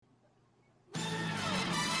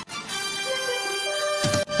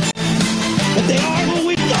they are who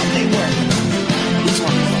we thought they were. We're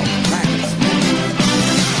talking about practice.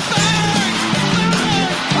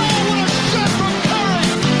 Oh, what a shot from Curry!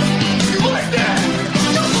 You like that?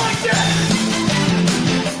 You like that?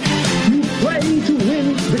 You play to win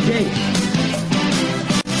the game.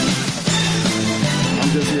 I'm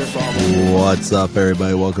just here for What's up,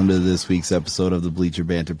 everybody? Welcome to this week's episode of the Bleacher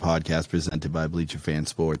Banter podcast presented by Bleacher Fan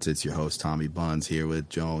Sports. It's your host, Tommy Buns, here with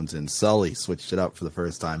Jones and Sully. Switched it up for the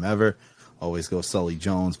first time ever. Always go Sully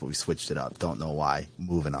Jones, but we switched it up. Don't know why.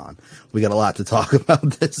 Moving on. We got a lot to talk about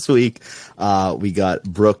this week. We got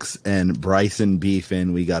Brooks and Bryson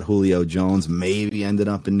beefing. We got Julio Jones maybe ended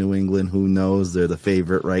up in New England. Who knows? They're the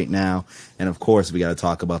favorite right now. And, of course, we got to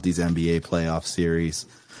talk about these NBA playoff series,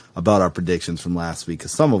 about our predictions from last week,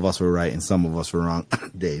 because some of us were right and some of us were wrong.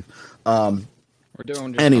 Dave. We're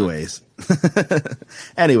doing just anyways.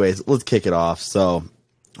 Anyways, let's kick it off. So,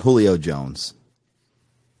 Julio Jones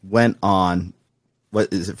went on,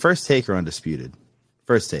 what is it, First Take or Undisputed?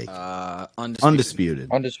 First Take. Undisputed.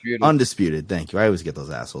 Undisputed, thank you. I always get those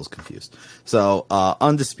assholes confused. So,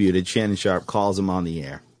 Undisputed, Shannon Sharp calls him on the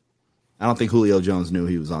air. I don't think Julio Jones knew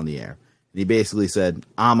he was on the air. He basically said,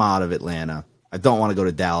 I'm out of Atlanta. I don't want to go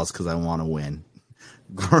to Dallas because I want to win.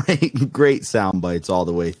 Great sound bites all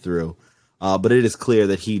the way through. But it is clear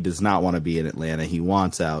that he does not want to be in Atlanta. He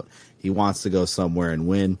wants out. He wants to go somewhere and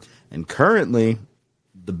win. And currently,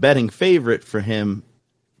 the betting favorite for him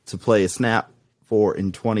to play a snap for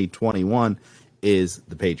in 2021 is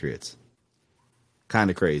the Patriots.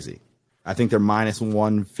 Kind of crazy. I think they're minus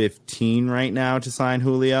 115 right now to sign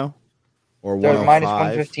Julio. Or they're minus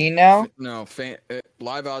 115 now? No,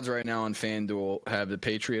 live odds right now on FanDuel have the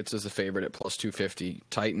Patriots as the favorite at plus 250,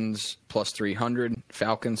 Titans plus 300,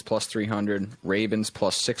 Falcons plus 300, Ravens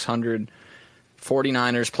plus 600,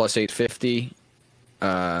 49ers plus 850,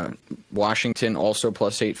 Washington also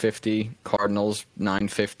plus 850, Cardinals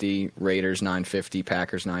 950, Raiders 950,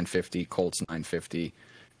 Packers 950, Colts 950,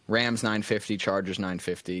 Rams 950, Chargers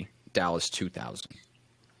 950, Dallas 2,000.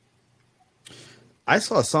 I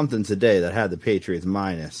saw something today that had the Patriots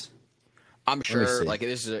minus. I'm sure, like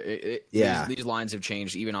this is these lines have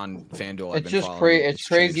changed even on FanDuel. It's just it's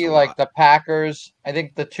crazy. Like the Packers, I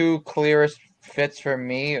think the two clearest fits for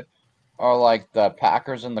me are like the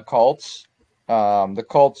Packers and the Colts. The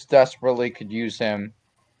Colts desperately could use him.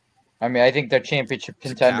 I mean, I think they're championship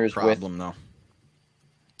contenders. It's a cap problem, though.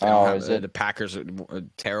 Oh, is it? The Packers are a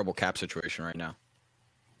terrible cap situation right now.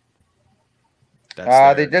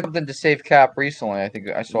 They did something to save cap recently. I think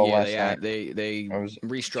I saw last night. They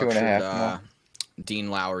restructured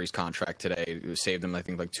Dean Lowry's contract today. It saved them, I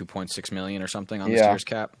think, like $2.6 million or something on this year's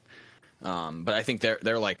cap. But I think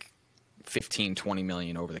they're like 15, 20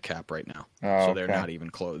 million over the cap right now. So they're not even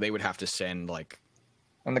close. They would have to send like.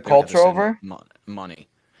 And the Colts are over money.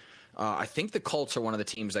 I think the Colts are one of the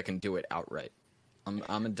teams that can do it outright. I'm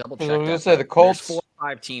gonna double check. I was gonna say the Colts. There's 4 or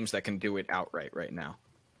 5 teams that can do it outright right now,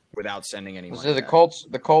 without sending any money. So the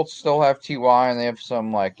Colts still have T.Y. and they have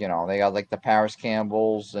some they got like the Paris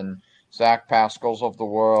Campbells and Zach Pascals of the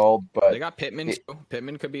world, but they got Pittman too.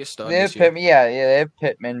 Pittman could be a stud. They have Pittman, they have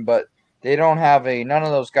Pittman, but they don't have none of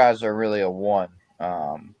those guys are really a one.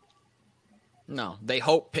 No, they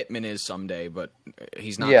hope Pittman is someday, but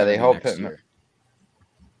he's not. Yeah, they hope Pittman. Year.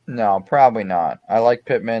 No, probably not. I like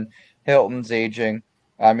Pittman. Hilton's aging.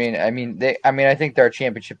 I think they're a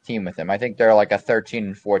championship team with him. I think they're like a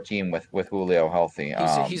 13-14 with Julio healthy.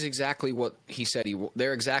 He's exactly what he said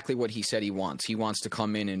they're exactly what he said he wants. He wants to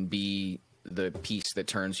come in and be the piece that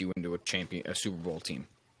turns you into a Super Bowl team,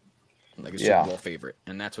 like a Super Bowl favorite,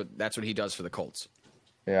 and that's what he does for the Colts.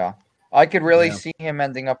 Yeah, I could really see him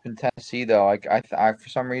ending up in Tennessee though. I for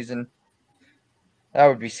some reason that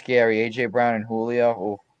would be scary. AJ Brown and Julio.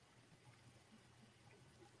 Ooh.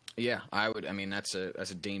 Yeah, I would. I mean, that's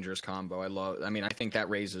a dangerous combo. I think that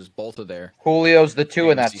raises both of their. Julio's the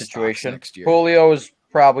 2 in that situation. Julio is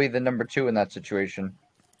probably the number 2 in that situation.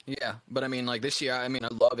 Yeah, but I mean, like this year, I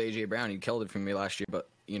love AJ Brown. He killed it for me last year, but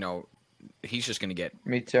he's just going to get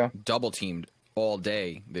double teamed all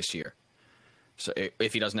day this year. So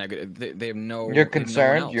if he doesn't have good, they have no. You're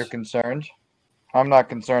concerned. You're concerned. I'm not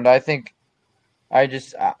concerned. I think. I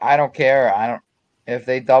don't care. If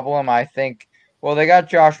they double him, I think. Well, they got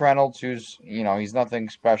Josh Reynolds, who's, he's nothing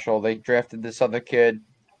special. They drafted this other kid.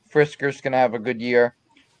 Frisker's going to have a good year.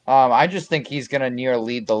 I just think he's going to near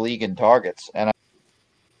lead the league in targets. And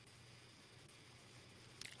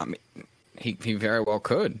he very well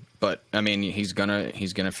could, but he's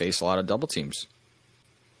gonna face a lot of double teams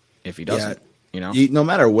if he doesn't. No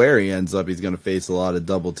matter where he ends up, he's going to face a lot of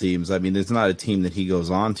double teams. I mean, there's not a team that he goes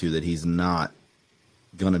on to that he's not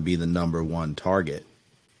going to be the number one target.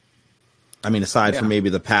 I mean, aside from maybe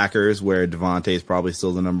the Packers, where Devontae is probably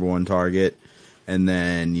still the number one target, and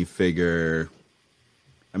then you figure,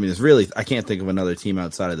 I mean, it's really, I can't think of another team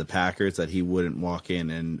outside of the Packers that he wouldn't walk in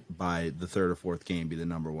and by the third or fourth game be the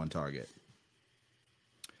number one target.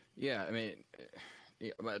 Yeah, I mean,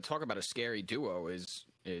 talk about a scary duo is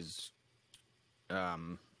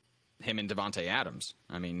him and Davante Adams.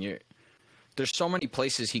 I mean, there's so many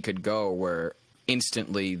places he could go where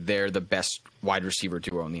instantly they're the best wide receiver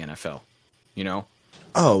duo in the NFL. You know?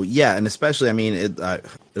 Oh yeah, and especially, I mean, it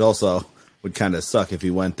also would kind of suck if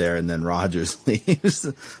he went there and then Rodgers leaves.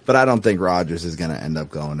 But I don't think Rodgers is going to end up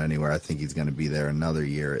going anywhere. I think he's going to be there another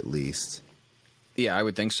year at least. Yeah, I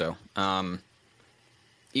would think so.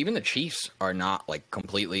 Even the Chiefs are not like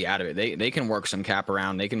completely out of it. They can work some cap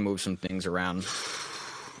around. They can move some things around.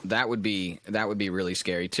 That would be really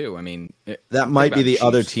scary too. I mean, that might be the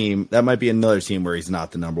other team. That might be another team where he's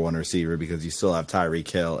not the number one receiver because you still have Tyreek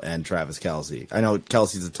Hill and Travis Kelce. I know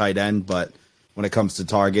Kelce's a tight end, but when it comes to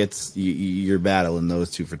targets, you're battling those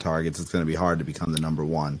two for targets. It's going to be hard to become the number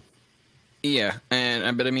one. Yeah,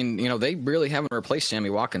 but I mean, they really haven't replaced Sammy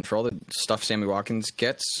Watkins for all the stuff Sammy Watkins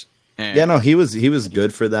gets. Yeah, no, he was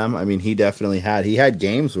good for them. I mean, he definitely had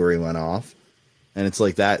games where he went off. And it's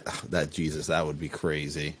like that Jesus, that would be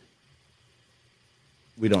crazy.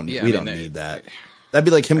 We don't need that. That'd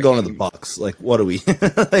be like him going to the Bucks. Like, what are we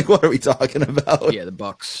talking about? Yeah, the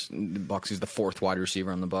Bucks. The Bucks is the fourth wide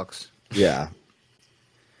receiver on the Bucks. Yeah.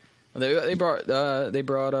 They brought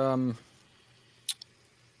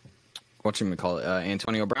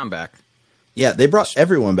Antonio Brown back. Yeah, they brought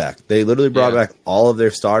everyone back. They literally brought back all of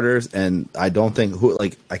their starters, and I can't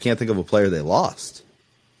think of a player they lost.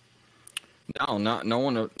 No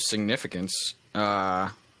one of significance. Did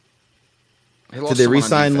they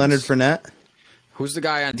re-sign Leonard Fournette? Who's the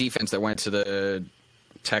guy on defense that went to the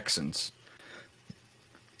Texans?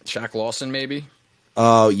 Shaq Lawson, maybe?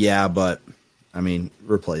 Oh, yeah, but, I mean,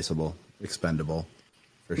 replaceable, expendable,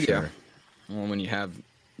 for sure. Yeah. Well, when you have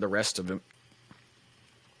the rest of them.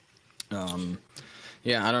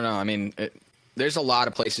 Yeah, I don't know. I mean, there's a lot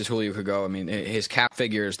of places Julio could go. I mean, his cap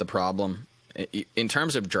figure is the problem. In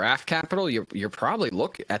terms of draft capital, you're probably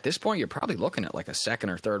looking at like a second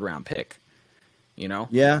or third round pick.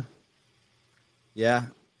 Yeah.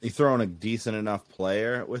 You throw in a decent enough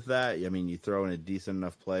player with that. I mean, you throw in a decent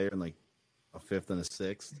enough player in like a fifth and a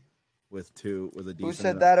sixth with a decent. Who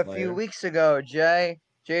said that a few weeks ago, Jay?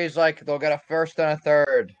 Jay's like they'll get a first and a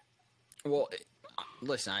third. Well,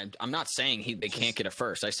 listen, I'm not saying they can't get a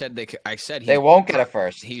first. I said they won't get a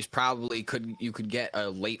first. He's probably you could get a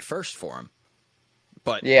late first for him.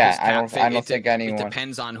 But yeah, I don't think anyone. It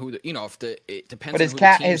depends on who it depends. But his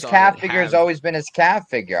cap figure has always been his cap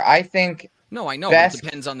figure. I think. No, I know. But it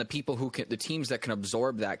depends on the people the teams that can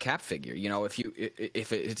absorb that cap figure.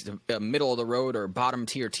 If it's a middle of the road or bottom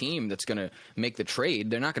tier team that's going to make the trade,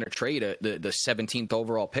 they're not going to trade the 17th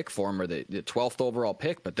overall pick for him or the 12th overall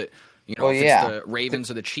pick. But it's the Ravens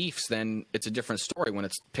or the Chiefs, then it's a different story when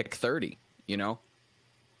it's pick 30.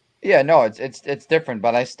 Yeah, no, it's different,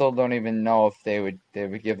 but I still don't even know if they would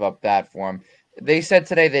give up that for him. They said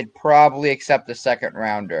today they'd probably accept a second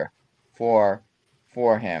rounder for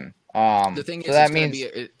him. The thing is, that means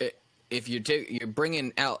if you're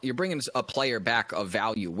bringing a player back of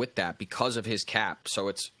value with that because of his cap, so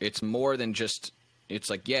it's more than just. It's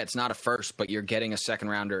like, it's not a first, but you're getting a second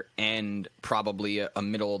rounder and probably a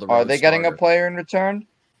middle of the road. Are they getting a player in return?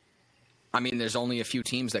 I mean, there's only a few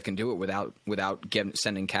teams that can do it without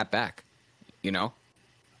sending cap back.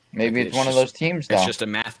 Maybe it's one of those teams. Though. It's just a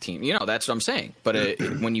math team. That's what I'm saying. But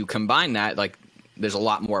when you combine that, like, there's a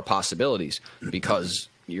lot more possibilities because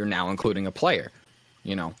you're now including a player.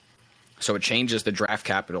 So it changes the draft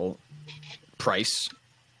capital price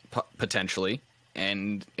potentially,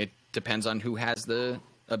 and it depends on who has the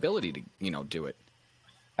ability to do it.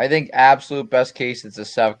 I think absolute best case it's a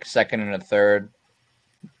second and a third.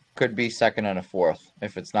 Could be second and a fourth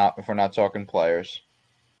if we're not talking players.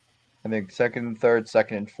 I think second and third,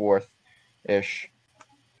 second and fourth ish.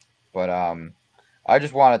 But I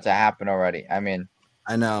just want it to happen already. I mean,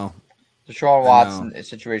 I know. Deshaun Watson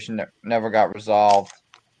situation never got resolved.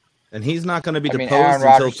 And he's not going to be deposed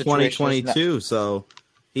until 2022, so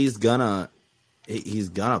he's gonna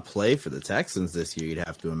play for the Texans this year, you'd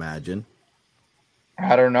have to imagine.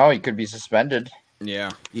 I don't know. He could be suspended.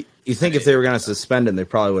 Yeah. You think if they were going to suspend him, they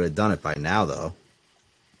probably would have done it by now, though.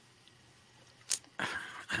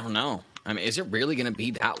 I don't know. I mean, is it really going to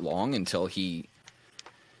be that long until he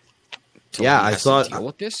I saw deal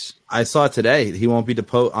with this? I saw it today. He won't be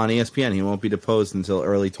deposed on ESPN. He won't be deposed until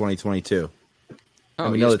early 2022.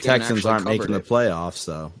 And we know the Texans aren't making the playoffs,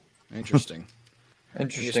 so. Interesting.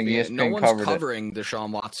 Interesting. No one's covering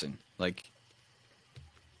Deshaun Watson. Like,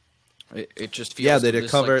 it just feels they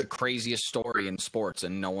this cover like the craziest story in sports,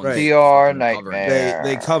 and no one's PR nightmare.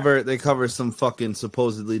 They cover some fucking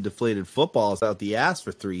supposedly deflated footballs out the ass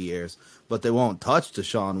for 3 years, but they won't touch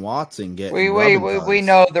Deshaun Watson. We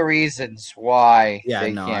know the reasons why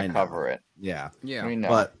they can't cover it. Yeah, we know.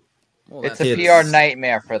 But it's a PR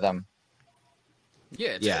nightmare for them.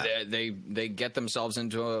 Yeah, they get themselves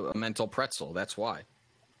into a mental pretzel. That's why.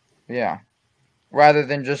 Yeah, rather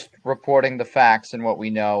than just reporting the facts and what we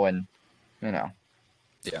know, and Yeah.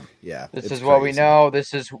 This is what we know.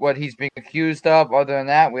 This is what he's being accused of. Other than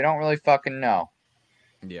that, we don't really fucking know.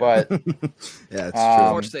 Yeah. But yeah, it's true.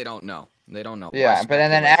 Of course, they don't know. They don't know. Yeah, but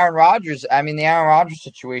and then Aaron Rodgers. I mean, the Aaron Rodgers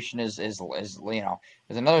situation is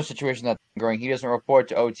another situation that's growing. He doesn't report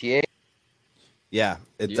to OTA. Yeah,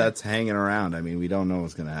 that's hanging around. I mean, we don't know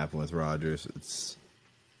what's going to happen with Rodgers.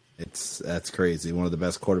 That's crazy. One of the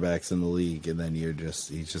best quarterbacks in the league, and then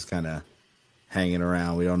he's just kind of hanging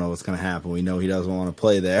around. We don't know what's going to happen. We know he doesn't want to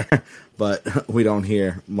play there, but we don't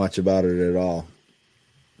hear much about it at all.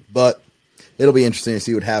 But it'll be interesting to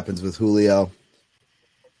see what happens with Julio.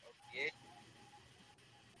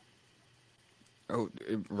 Oh,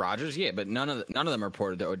 Rodgers, yeah, but none of them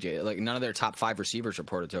reported to OTA. Like none of their top 5 receivers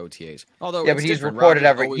reported to OTAs. Although but he's reported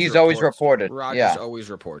he's always reported. Rodgers always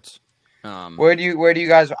reports. Where do you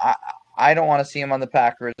guys? I don't want to see him on the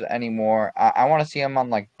Packers anymore. I want to see him on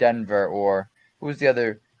like Denver or who's the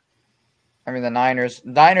other? I mean the Niners.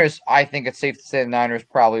 Niners. I think it's safe to say the Niners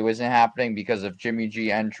probably wasn't happening because of Jimmy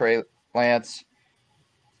G and Trey Lance.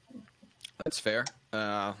 That's fair.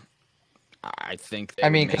 I think.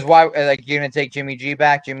 Because why? Like, you're gonna take Jimmy G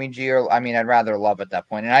back? Jimmy G, or I'd rather Love at that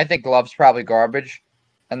point. And I think Love's probably garbage.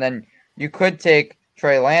 And then you could take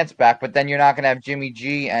Trey Lance back, but then you're not gonna have Jimmy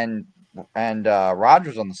G and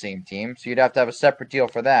Rodgers on the same team, so you'd have to have a separate deal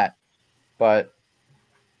for that. But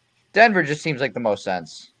Denver just seems like the most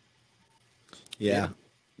sense. Yeah,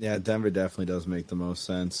 Denver definitely does make the most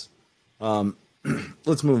sense.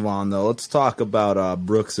 Let's move on though. Let's talk about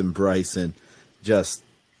Brooks and Bryson. These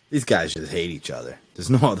guys just hate each other. There's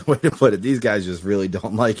no other way to put it. These guys just really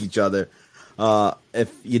don't like each other.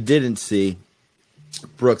 If you didn't see,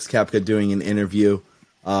 Brooks Koepka doing an interview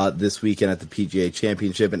this weekend at the PGA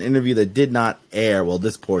Championship, an interview that did not air. Well,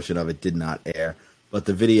 this portion of it did not air, but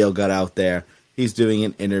the video got out there. He's doing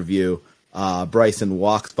an interview. Bryson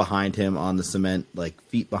walks behind him on the cement, like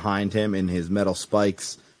feet behind him in his metal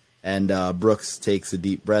spikes, and Brooks takes a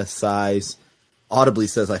deep breath, sighs, audibly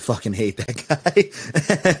says, "I fucking hate that guy,"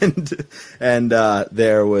 and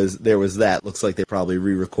there was that. Looks like they probably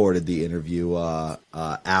re-recorded the interview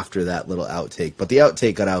after that little outtake, but the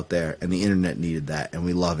outtake got out there, and the internet needed that, and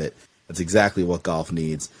we love it. That's exactly what golf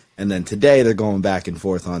needs. And then today they're going back and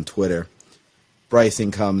forth on Twitter.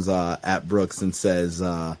 Bryson comes at Brooks and says,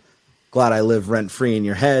 "Glad I live rent free in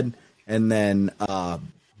your head," and then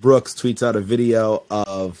Brooks tweets out a video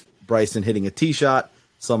of Bryson hitting a tee shot.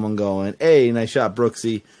 Someone going, "Hey, nice shot,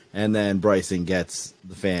 Brooksy," and then Bryson gets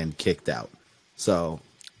the fan kicked out. So,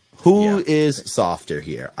 who is softer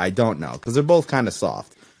here? I don't know, because they're both kind of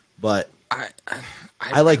soft, but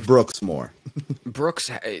I like Brooks more.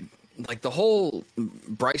 Brooks, like the whole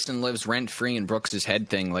Bryson lives rent free in Brooks's head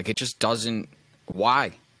thing. Like it just doesn't.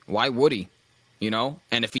 Why? Why would he? You know,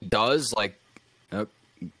 and if he does, like,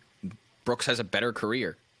 Brooks has a better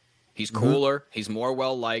career. He's cooler. Mm-hmm. He's more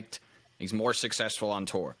well liked. He's more successful on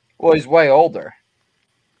tour. Well, he's way older.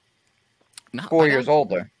 Not 4 years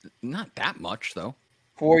older. Not that much, though.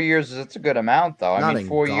 4 years, that's a good amount, though. Not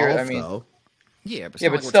 4 years. Though. Yeah, but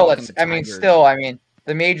still, the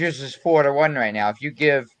majors is 4-1 right now. If you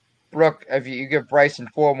give Bryson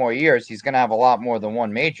 4 more years, he's going to have a lot more than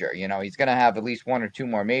one major. You know, he's going to have at least 1 or 2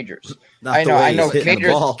 more majors. I know.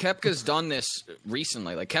 Majors. Koepka's done this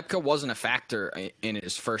recently. Like Koepka wasn't a factor in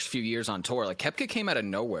his first few years on tour. Like Koepka came out of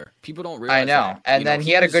nowhere. People don't realize. I know, that. And then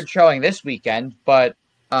he had a good showing this weekend. But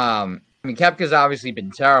Koepka's obviously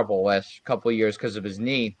been terrible last couple of years because of his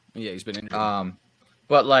knee. Yeah, he's been injured.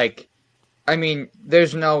 But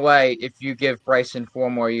there's no way if you give Bryson 4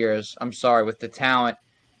 more years. I'm sorry, with the talent.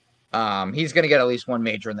 He's going to get at least 1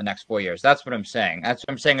 major in the next 4 years. That's what I'm saying.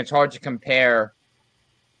 It's hard to compare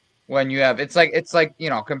when you have. It's like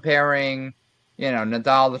comparing,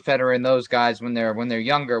 Nadal, the Federer, and those guys when they're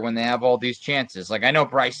younger, when they have all these chances. Like I know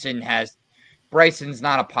Bryson's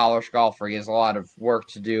not a polished golfer. He has a lot of work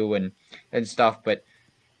to do and stuff. But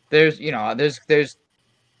there's days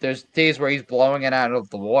where he's blowing it out of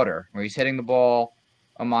the water, where he's hitting the ball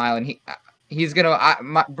a mile, and he's going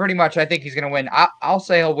to pretty much, I think he's going to win. I'll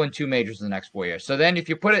say he'll win 2 majors in the next 4 years. So then if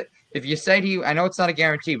you put it if you said I know it's not a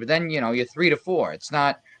guarantee, but then you're 3 to 4. It's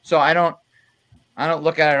not. So I don't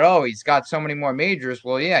look at it. Oh, he's got so many more majors.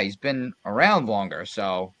 Well, yeah, he's been around longer,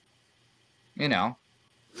 so Yeah,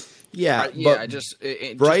 yeah.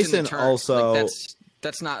 but Bryson also like,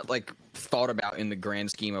 that's not like thought about in the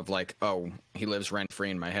grand scheme of like, oh, he lives rent free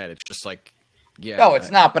in my head. It's just like, yeah. No,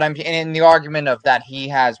 it's not. But I'm in the argument of that he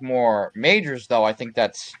has more majors, though. I think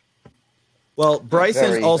that's. Well,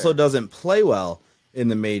 Bryson also doesn't play well in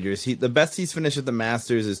the majors. The best he's finished at the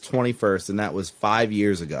Masters is 21st, and that was 5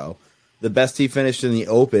 years ago. The best he finished in the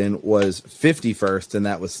Open was 51st, and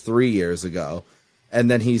that was 3 years ago. And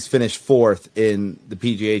then he's finished 4th in the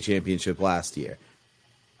PGA Championship last year.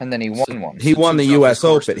 And then he won one. He won the U.S.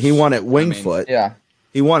 Open. He won at Winged Foot. Yeah.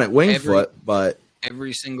 He won at Winged Foot, but...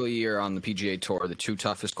 Every single year on the PGA Tour, the 2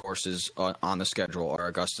 toughest courses on the schedule are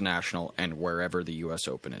Augusta National and wherever the U.S.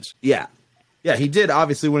 Open is. Yeah. Yeah, he did.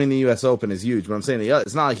 Obviously, winning the U.S. Open is huge, but I'm saying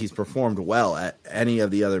it's not like he's performed well at any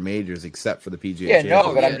of the other majors except for the PGA. Yeah,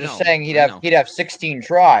 no, but I'm just saying he'd have 16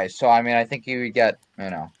 tries. So I mean, I think he would get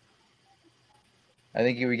I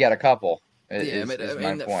think he would get a couple. Is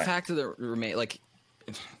the fact of the remain like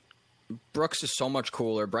Brooks is so much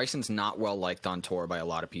cooler. Bryson's not well liked on tour by a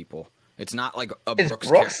lot of people. It's not like a Is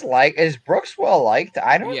Brooks well liked?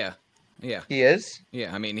 I don't. Yeah. He is.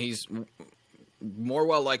 Yeah, I mean he's more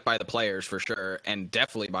well liked by the players for sure, and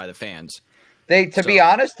definitely by the fans. Be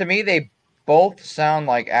honest, to me, they both sound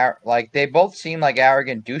like they both seem like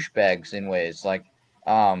arrogant douchebags in ways. Like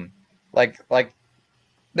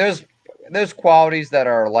there's qualities that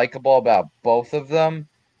are likable about both of them,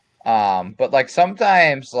 but like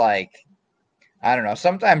sometimes I don't know.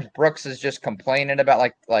 Sometimes Brooks is just complaining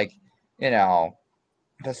about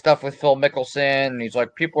the stuff with Phil Mickelson, and he's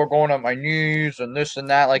like, people are going on my knees and this and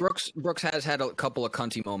that. Like Brooks has had a couple of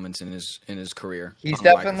cunty moments in his career. He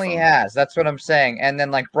definitely has. That's what I'm saying. And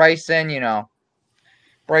then like Bryson,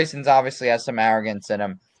 Bryson's obviously has some arrogance in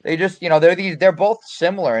him. They just, they're both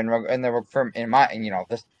similar in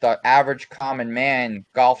the average common man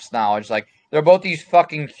golf's knowledge. Like they're both these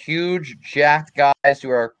fucking huge jacked guys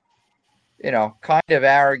who are, kind of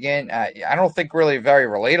arrogant. I don't think really very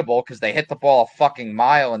relatable because they hit the ball a fucking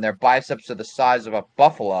mile and their biceps are the size of a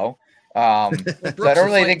buffalo. So I don't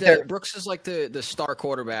really think Brooks is like the star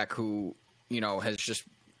quarterback who, has just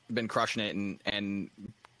been crushing it, and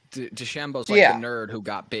DeChambeau's like the nerd who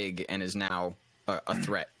got big and is now a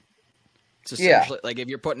threat. It's essentially like if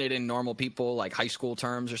you're putting it in normal people, like high school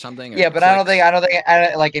terms or something. Yeah, but I don't think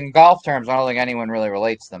like in golf terms, I don't think anyone really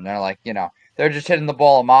relates to them. They're like, they're just hitting the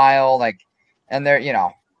ball a mile, and they're,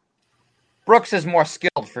 Brooks is more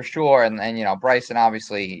skilled for sure, and Bryson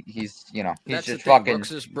obviously he's just fucking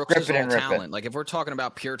Brooks is rip it and rip talent. It. Like if we're talking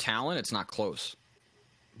about pure talent, it's not close,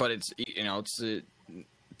 but it's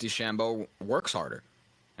DeChambeau works harder,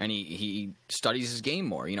 and he studies his game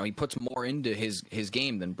more. He puts more into his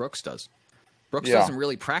game than Brooks does. Brooks doesn't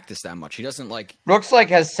really practice that much. He doesn't Brooks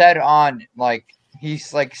has said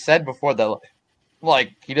he's said before that.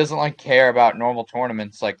 He doesn't care about normal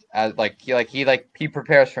tournaments he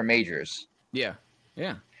prepares for majors. Yeah.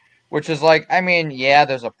 Which is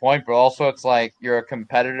there's a point, but also it's you're a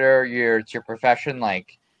competitor, it's your profession.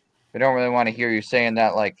 We don't really want to hear you saying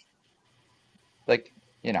that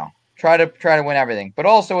try to win everything. But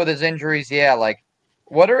also with his injuries,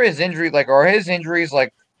 what are his injuries are his injuries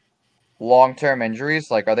long-term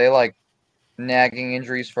injuries? Are they nagging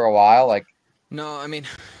injuries for a while? No, I mean,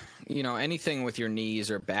 anything with your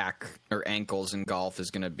knees or back or ankles in golf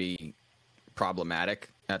is going to be problematic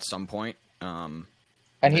at some point. And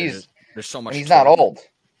there's so much. He's not old.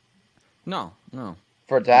 No.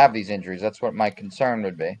 For it to have these injuries, that's what my concern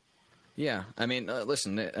would be. Yeah, I mean,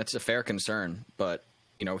 listen, that's a fair concern, but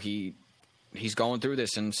he's going through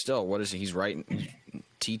this, and still, what is he? He's right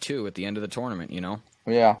T2 at the end of the tournament.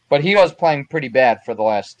 Yeah, but he was playing pretty bad for the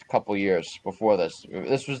last couple years before this.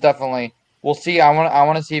 This was definitely. We'll see. I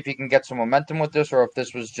want to see if he can get some momentum with this, or if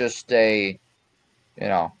this was just a,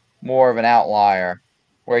 more of an outlier,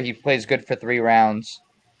 where he plays good for 3 rounds,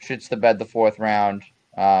 shits the bed the 4th round,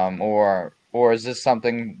 or is this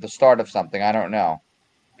the start of something? I don't know,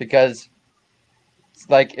 because it's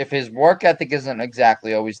if his work ethic isn't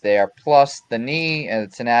exactly always there, plus the knee and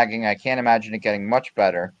it's nagging, I can't imagine it getting much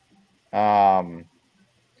better. I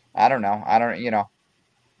don't know.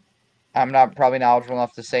 I'm not probably knowledgeable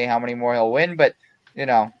enough to say how many more he'll win, but, he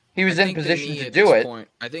was in position to do it.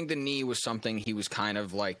 I think the knee was something he was kind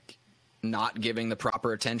of not giving the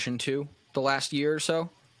proper attention to the last year or so,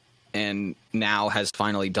 and now has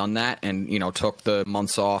finally done that and, took the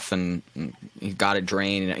months off and he got it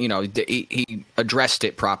drained. And, he addressed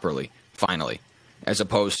it properly, finally. as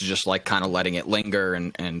opposed to just like kind of letting it linger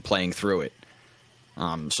and playing through it.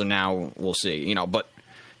 So now we'll see, but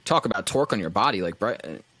talk about torque on your body. Like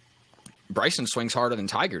Bryson swings harder than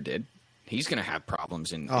Tiger did. He's going to have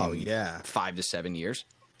problems in 5 to 7 years.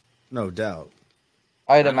 No doubt.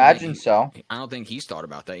 I'd imagine so. I don't think he's thought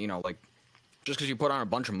about that. Like just because you put on a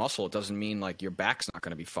bunch of muscle, it doesn't mean like your back's not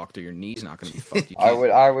going to be fucked or your knee's not going to be fucked.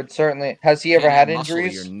 I would certainly. Has he ever had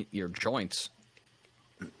injuries? Your joints.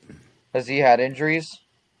 Has he had injuries?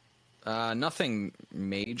 Nothing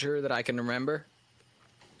major that I can remember.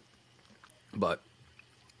 But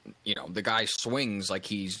the guy swings like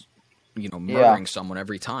he's murdering someone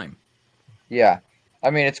every time. Yeah, I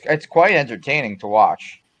mean it's quite entertaining to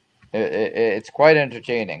watch. It's quite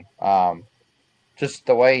entertaining. Just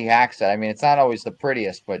the way he hacks it. I mean, it's not always the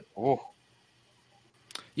prettiest, but ooh.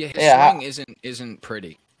 Yeah, his swing isn't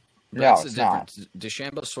pretty. But No, that's the it's difference. not.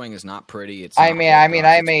 DeChambeau's swing is not pretty. It's I not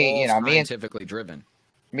may, scientifically driven.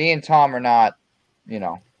 Me and Tom are not,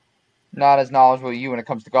 not as knowledgeable as you when it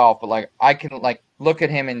comes to golf, but like I can like look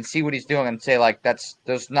at him and see what he's doing and say like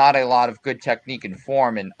there's not a lot of good technique and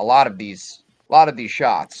form in a lot of these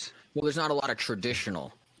shots. Well, there's not a lot of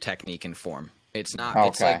traditional technique and form. It's not. Okay.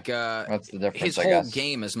 It's like That's the difference. his I whole guess.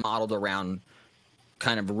 game is modeled around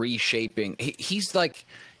kind of reshaping. He's like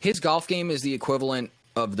his golf game is the equivalent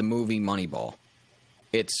of the movie Moneyball.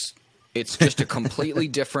 It's just a completely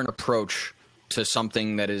different approach to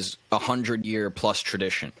something that is 100-year plus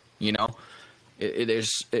tradition.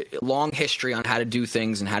 There's a long history on how to do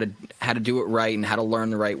things and how to do it right and how to learn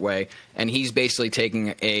the right way. And he's basically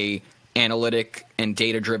taking a analytic and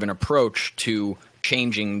data-driven approach to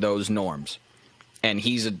changing those norms. And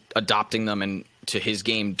he's adopting them into his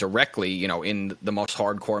game directly, in the most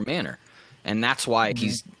hardcore manner. And that's why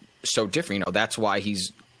he's so different. That's why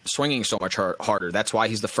he's swinging so much harder. That's why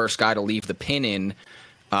he's the first guy to leave the pin in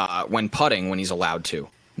when putting when he's allowed to.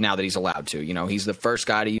 Now that he's allowed to, he's the first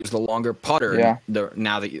guy to use the longer putter. Yeah.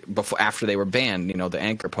 After they were banned, the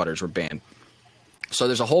anchor putters were banned. So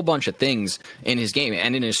there's a whole bunch of things in his game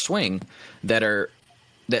and in his swing that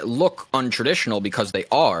look untraditional because they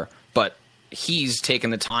are, but he's taken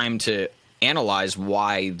the time to analyze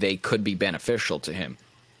why they could be beneficial to him.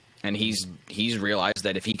 And he's realized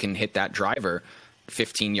that if he can hit that driver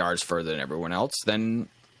 15 yards further than everyone else, then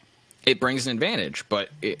it brings an advantage. But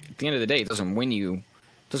at the end of the day, it doesn't win you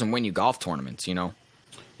golf tournaments. You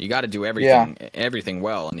got to do everything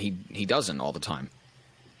well, and he doesn't all the time.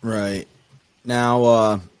 Right.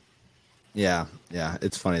 Now, yeah,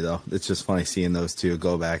 it's funny though. It's just funny seeing those two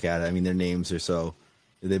go back at it. I mean, their names are so.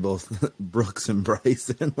 They both Brooks and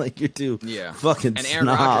Bryson, like you're two fucking and Aaron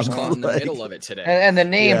snobs. Rodgers caught in the middle of it today. And the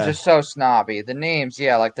names are so snobby. The names,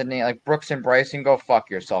 like the name, like Brooks and Bryson, go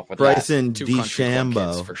fuck yourself with Bryson that.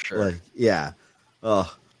 DeChambeau for sure. Like, yeah.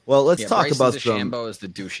 Well, let's talk Bryson about DeChambeau is the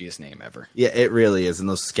douchiest name ever. Yeah, it really is. And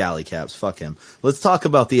those scally caps, fuck him. Let's talk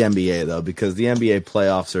about the NBA though, because the NBA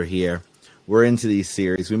playoffs are here. We're into these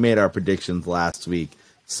series. We made our predictions last week.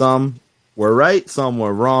 Some were right, some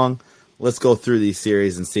were wrong. Let's go through these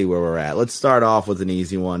series and see where we're at. Let's start off with an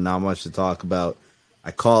easy one. Not much to talk about.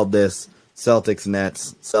 I called this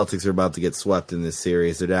Celtics-Nets. Celtics are about to get swept in this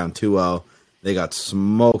series. They're down 2-0. They got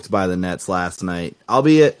smoked by the Nets last night.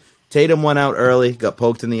 Albeit, Tatum went out early, got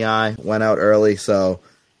poked in the eye, went out early, so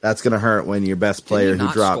that's going to hurt when your best player Did he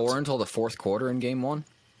who dropped... score until the fourth quarter in Game 1?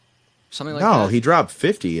 Something like that? No, he dropped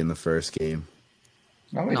 50 in the first game.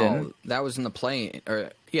 No, he didn't. That was in the play-in.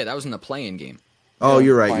 That was in the play-in game. Oh,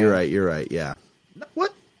 you're right. Yeah.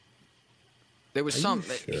 What? There was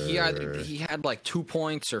he had like 2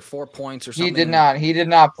 points or 4 points or something. He did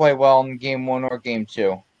not play well in Game 1 or Game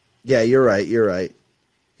 2. Yeah, you're right.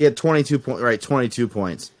 He had 22 points. Right, 22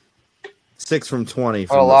 points. 6 from 20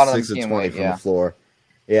 from a lot of 6 of 20 weight, from the floor.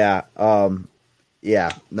 Yeah.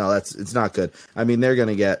 Yeah. No, it's not good. I mean, they're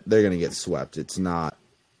gonna get swept. It's not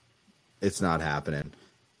happening.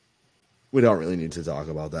 We don't really need to talk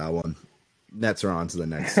about that one. Nets are on to the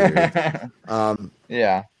next series.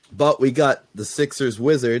 Yeah. But we got the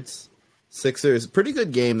Sixers-Wizards. Sixers, pretty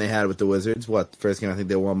good game they had with the Wizards. The first game I think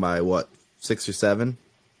they won by 6 or 7?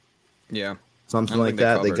 Yeah. Something like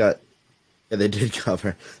that. They did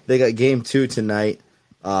cover. They got game 2 tonight.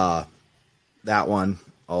 That one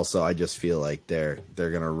also, I just feel like they're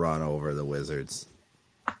gonna run over the Wizards.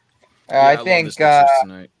 I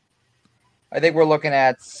think we're looking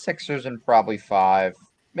at Sixers in probably 5.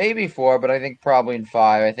 Maybe 4, but I think probably in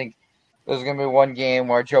 5. I think there's going to be one game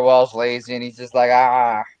where Joel's lazy and he's just like,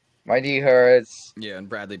 my knee hurts. Yeah, and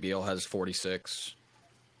Bradley Beal has 46.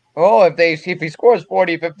 Oh, if he scores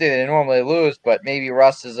 40, 50, they normally lose, but maybe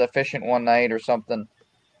Russ is efficient one night or something.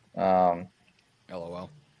 LOL.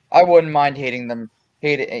 I wouldn't mind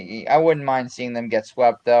I wouldn't mind seeing them get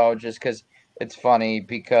swept though, just because it's funny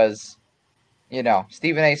because,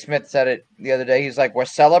 Stephen A. Smith said it the other day. He's like, we're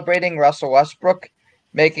celebrating Russell Westbrook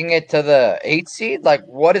making it to the 8th seed. Like,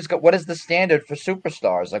 what is the standard for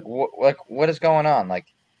superstars? Like, what is going on? Like,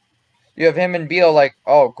 you have him and Beal like,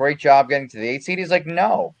 oh, great job getting to the 8th seed. He's like,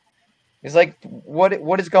 no. He's like,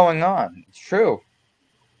 what is going on? It's true.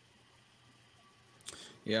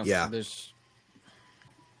 Yeah. The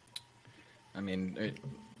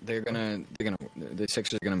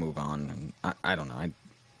Sixers are gonna move on. And I don't know.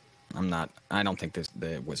 I don't think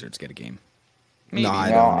the Wizards get a game. Maybe. No,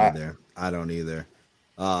 I don't either.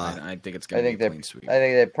 I think it's gonna be a clean sweep. I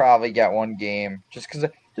think they probably get one game just because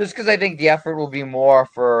I think the effort will be more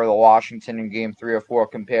for the Washington in game 3 or 4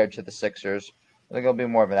 compared to the Sixers. I think it'll be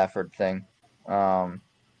more of an effort thing.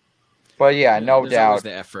 But yeah, no there's doubt. Always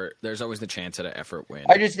the effort. There's always the chance at an effort win.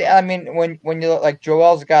 When you look like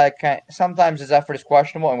Joel's a guy that sometimes his effort is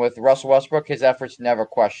questionable, and with Russell Westbrook, his effort's never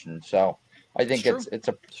questioned. So I think it's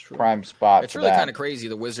a prime spot. It's really kind of crazy.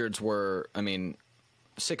 The Wizards were, I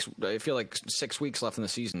feel like 6 weeks left in the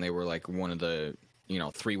season. They were like one of the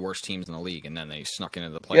 3 worst teams in the league, and then they snuck into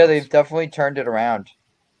the playoffs. Yeah, they've definitely turned it around.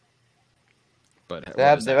 But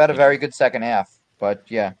they've had a very good second half. But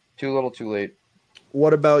yeah, too little, too late.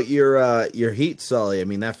 What about your Heat, Sully? I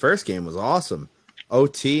mean, that first game was awesome.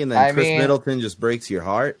 OT, and then Chris Middleton just breaks your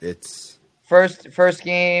heart. It's first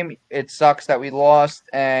game. It sucks that we lost,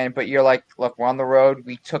 but you're like, look, we're on the road.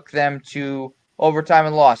 We took them to overtime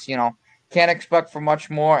and lost. Can't expect for much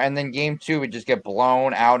more. And then game 2, we just get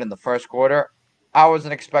blown out in the first quarter. I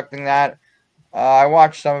wasn't expecting that. I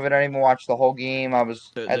watched some of it. I didn't even watch the whole game. I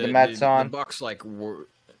had the Mets on. The Bucks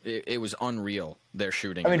it was unreal. Their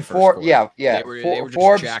shooting. They were just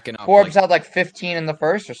Forbes, jacking up. Forbes had like 15 in the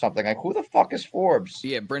first or something. Like, who the fuck is Forbes?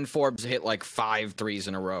 Yeah, Bryn Forbes hit like 5 threes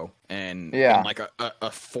in a row, and in like a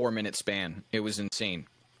 4-minute span. It was insane.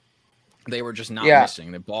 They were just not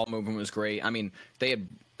missing. The ball movement was great. I mean, they had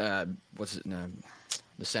the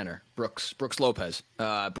center, Brooks Lopez.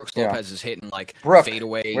 Lopez is hitting like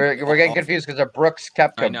fadeaway. We're getting confused because of Brooks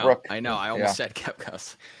Koepka. I know. I almost said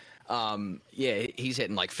Koepka. He's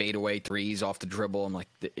hitting like fadeaway threes off the dribble. I'm like,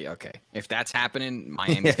 okay, if that's happening,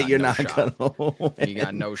 Miami's got no shot. You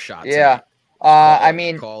got no shot. Yeah.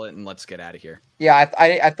 Call it and let's get out of here. Yeah,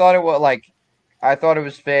 I thought it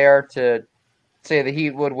was fair to say the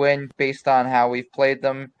Heat would win based on how we've played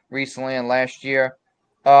them recently and last year.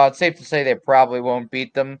 It's safe to say they probably won't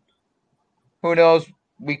beat them. Who knows?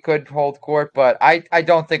 We could hold court, but I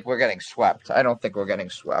don't think we're getting swept. I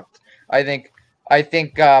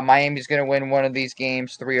think Miami's going to win one of these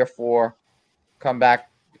games, 3 or 4. Come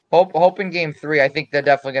back. Hope in game 3. I think they're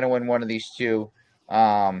definitely going to win one of these 2.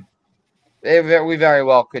 We very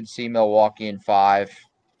well could see Milwaukee in 5.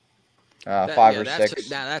 5 or 6.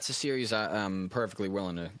 That's a series I'm perfectly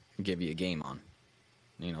willing to give you a game on.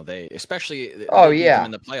 They especially beat them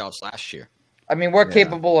in the playoffs last year. I mean, we're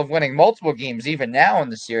capable of winning multiple games even now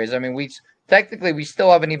in the series. I mean, we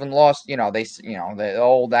still haven't even lost. The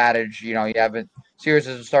old adage. You haven't series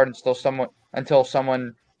doesn't start until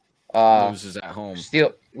someone loses at home.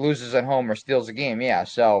 Loses at home or steals a game. Yeah,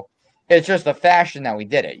 so it's just the fashion that we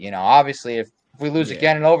did it. Obviously, if we lose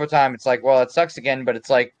again in overtime, it's like, well, it sucks again. But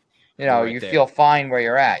it's like, you feel fine where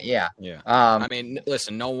you're at. Yeah. Yeah.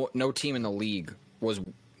 Listen, no team in the league was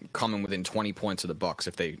coming within 20 points of the Bucks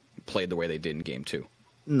if they played the way they did in game 2.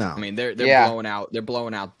 No. I mean, they're blowing out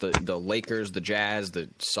the Lakers, the Jazz, the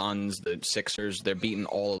Suns, the Sixers. They're beating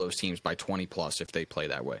all of those teams by 20 plus if they play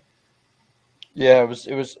that way. Yeah,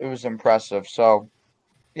 it was impressive. So,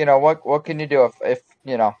 what can you do if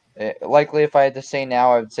likely if I had to say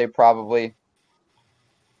now, I would say probably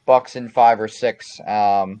Bucks in 5 or 6.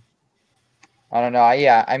 I don't know.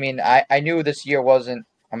 I knew this year wasn't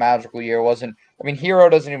a magical year. Hero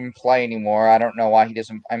doesn't even play anymore. I don't know why he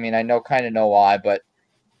doesn't. I kind of know why, but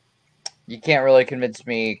you can't really convince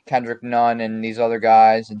me Kendrick Nunn and these other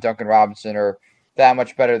guys and Duncan Robinson are that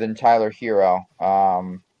much better than Tyler Hero.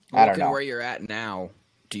 I don't know. Where you're at now,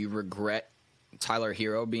 do you regret Tyler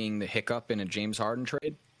Hero being the hiccup in a James Harden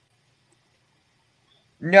trade?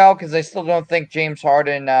 No, because I still don't think James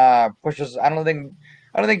Harden pushes. I don't think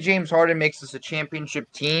James Harden makes us a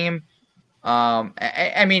championship team.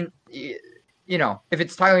 If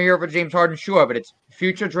it's Tyler Hero for James Harden, sure, but it's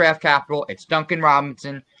future draft capital. It's Duncan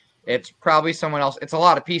Robinson. It's probably someone else. It's a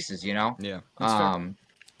lot of pieces, Yeah. So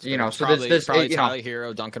probably, there's Tyler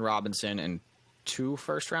Hero, Duncan Robinson, and 2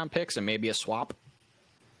 first-round picks, and maybe a swap.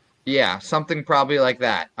 Yeah, something probably like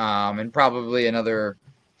that. And probably another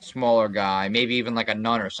smaller guy, maybe even like a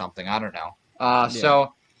Nunn or something. I don't know.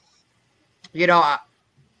 So,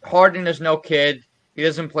 Harden is no kid. He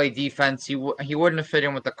doesn't play defense. He wouldn't have fit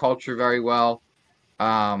in with the culture very well.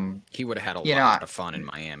 He would have had a lot of fun in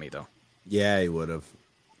Miami, though. Yeah, he would have.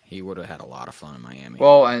 He would have had a lot of fun in Miami.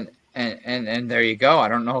 Well, and there you go. I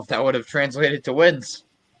don't know if that would have translated to wins.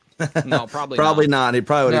 No, probably not. He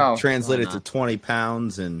probably would have translated to 20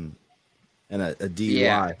 pounds and a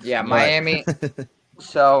DUI. Yeah, Miami.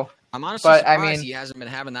 So I'm honestly surprised he hasn't been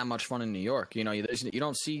having that much fun in New York. You know, you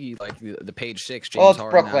don't see like the Page Six. James well, it's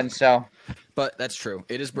Harden Brooklyn, so. But that's true.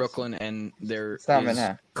 It is Brooklyn, and there is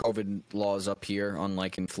COVID laws up here,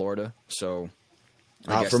 unlike in Florida. So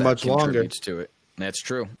not for much longer. To it. That's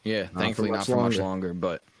true. Yeah, thankfully not for much longer.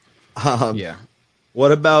 But yeah.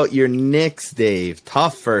 What about your Knicks, Dave?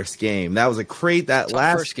 Tough first game. That was a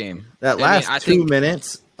first game. That last 2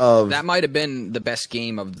 minutes of that might have been the best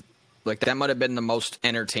game of. Like, that might have been the most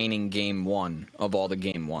entertaining game one of all the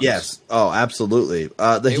game ones. Yes. Oh, absolutely.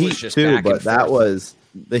 The Heat, too, but that was...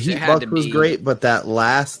 The Heat Bucks was great, but that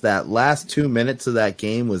last 2 minutes of that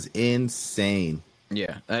game was insane.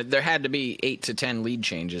 Yeah. There had to be 8 to 10 lead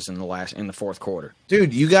changes in the fourth quarter.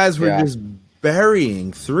 Dude, you guys were just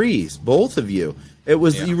burying threes, both of you. It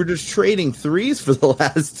was you were just trading threes for the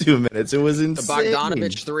last 2 minutes. It was insane. The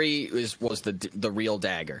Bogdanovich three was the real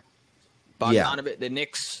dagger. Bogdanovich, the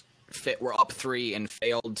Knicks... were up 3 and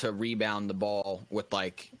failed to rebound the ball with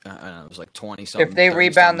it was like 20 something. If they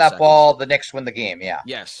rebound that ball, the Knicks win the game. Yeah.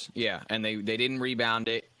 Yes. Yeah. And they didn't rebound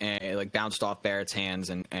it, and it bounced off Barrett's hands,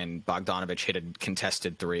 and Bogdanovich hit a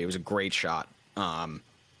contested 3. It was a great shot.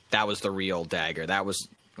 That was the real dagger. That was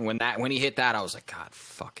when he hit that, I was like, God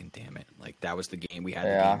fucking damn it! Like, that was the game. We had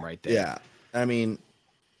the game right there. Yeah. I mean,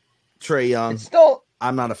 Trae Young.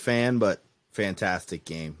 I'm not a fan, but fantastic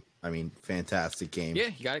game. Fantastic game. Yeah,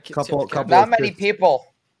 you got to couple. Not many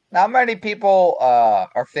people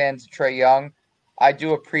are fans of Trae Young. I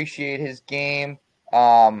do appreciate his game.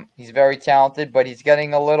 He's very talented, but he's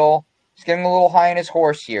getting a little high on his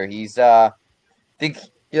horse here. He's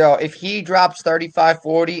if he drops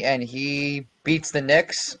 35-40 and he beats the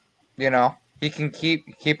Knicks, he can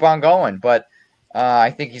keep on going. But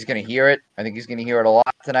I think he's going to hear it. I think he's going to hear it a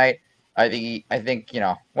lot tonight. I think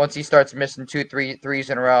once he starts missing 2-3 threes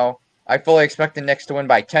in a row, I fully expect the Knicks to win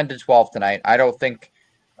by 10-12 tonight. I don't think.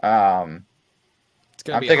 I'm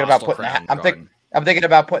thinking about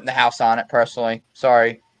putting the house on it personally.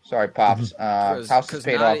 Sorry, pops. House is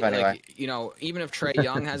paid off anyway. Even if Trae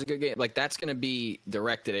Young has a good game, that's going to be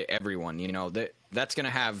directed at everyone. That's going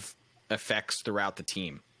to have effects throughout the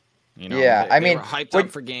team. They were hyped up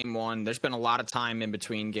for game one. There's been a lot of time in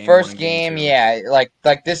between game first one and game, game two.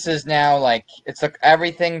 like this is now it's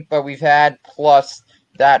everything but we've had plus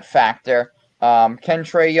that factor. Can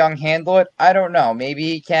Trae Young handle it? I don't know. Maybe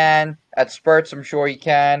he can. At spurts, I'm sure he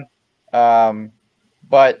can.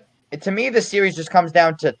 But to me, the series just comes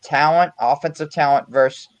down to talent, offensive talent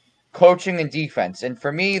versus coaching and defense. And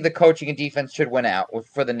for me, the coaching and defense should win out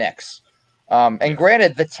for the Knicks. And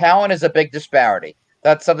granted, the talent is a big disparity.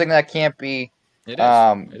 That's something that can't be. It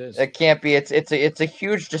is. It can't be. It's a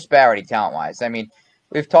huge disparity talent wise. I mean,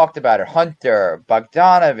 we've talked about it. Hunter,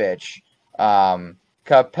 Bogdanovich,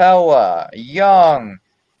 Capella, Young,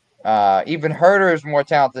 even Herter is more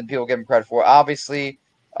talented than people give him credit for. Obviously,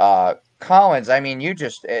 Collins. I mean,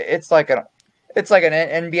 it's like an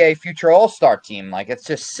NBA future All-Star team. It's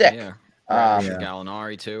just sick. Yeah. Reddish and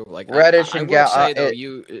Gallinari too. Reddish and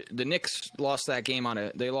Gallinari. The Knicks lost that game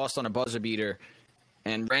they lost on a buzzer beater.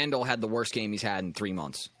 And Randall had the worst game he's had in 3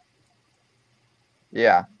 months.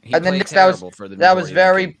 Yeah. And the Knicks, that was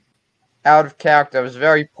very out of character. It was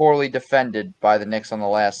very poorly defended by the Knicks on the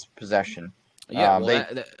last possession. Yeah,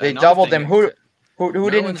 they doubled him. Who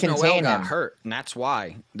didn't contain Noel him? Got hurt, and that's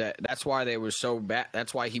why they were so bad.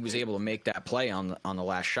 That's why he was able to make that play on the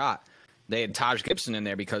last shot. They had Taj Gibson in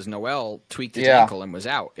there because Noel tweaked his ankle and was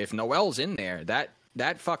out. If Noel's in there,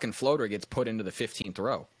 that fucking floater gets put into the 15th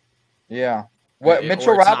row. Yeah.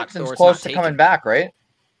 Mitchell Robinson's close to coming back, right?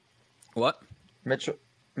 What?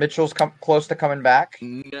 Mitchell's close to coming back.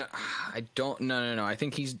 No, I don't. No. I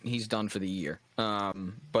think he's done for the year.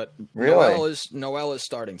 But really? Noel is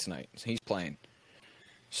starting tonight. He's playing.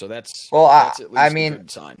 So that's at least a good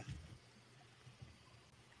sign.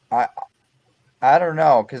 I don't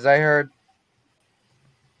know because I heard.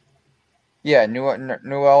 Yeah,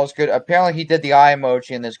 Noel is good. Apparently, he did the eye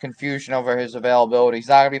emoji, and there's confusion over his availability. He's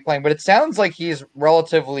not going to be playing, but it sounds like he's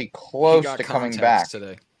relatively close to coming back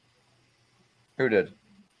today. Who did?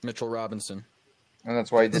 Mitchell Robinson. And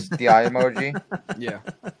that's why he did the eye emoji? Yeah.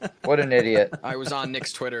 What an idiot. I was on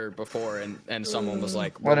Nick's Twitter before, and someone was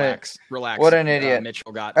like, relax. What an idiot.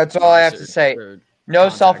 Mitchell got. That's all I have to say. No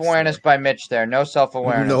self-awareness by Mitch there. No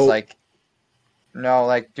self-awareness. Nope. No,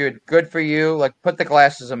 like, dude, good for you. Like, put the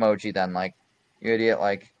glasses emoji then, like, you idiot,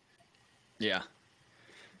 like. Yeah.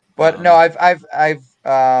 But no,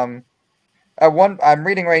 I'm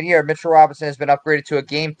reading right here. Mitchell Robinson has been upgraded to a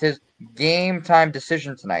game time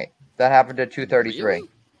decision tonight. That happened at 2:33. Really?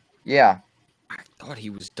 Yeah. I thought he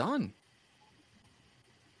was done.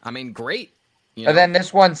 I mean, great. And then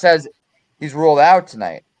this one says he's ruled out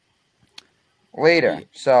tonight. Later. Yeah.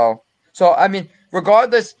 So I mean,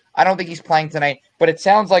 regardless, I don't think he's playing tonight. But it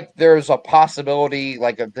sounds like there's a possibility,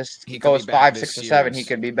 like if this He could goes be back 5, 6, this or 7, he series.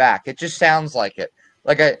 could be back. It just sounds like it.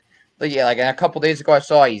 Like a couple days ago, I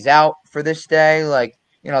saw he's out for this day. Like,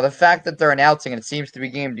 the fact that they're announcing and it seems to be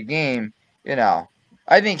game to game.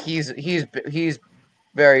 I think he's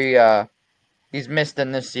very he's missed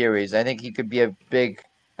in this series. I think he could be a big.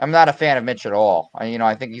 I'm not a fan of Mitch at all.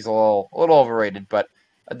 I think he's a little overrated, but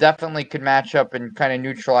definitely could match up and kind of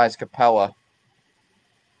neutralize Capella.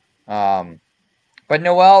 But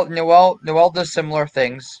Noel does similar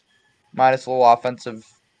things, minus a little offensive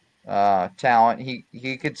talent.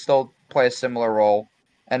 He could still play a similar role,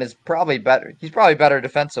 and is probably better. He's probably better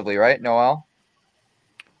defensively, right, Noel?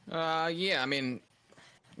 Yeah. I mean,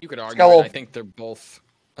 you could argue. I think they're both.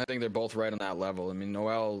 I think they're both right on that level. I mean,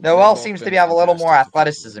 Noel seems to have a little more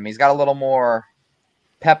athleticism. He's got a little more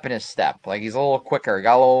pep in his step. Like, he's a little quicker. He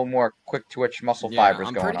got a little more quick twitch muscle fibers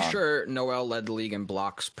going on. I'm pretty sure Noel led the league in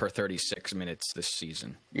blocks per 36 minutes this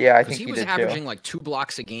season. Yeah, I think he was averaging like 2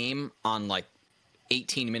 blocks a game on like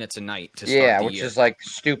 18 minutes a night to start the year. Which is like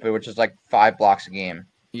stupid, which is like 5 blocks a game.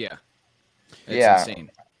 Yeah. It's insane.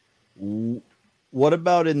 What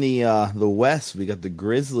about in the West? We got the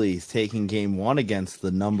Grizzlies taking game 1 against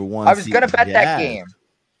the number 1. I was gonna bet that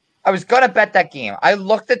game. I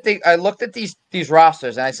looked at these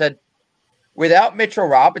rosters and I said, without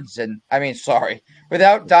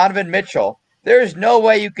Donovan Mitchell, there's no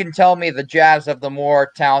way you can tell me the Jazz have the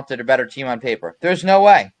more talented or better team on paper. There's no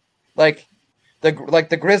way. Like the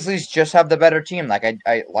Grizzlies just have the better team. Like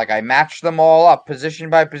I matched them all up position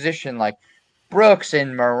by position. Like Brooks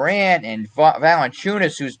and Morant and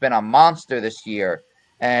Valanciunas, who's been a monster this year,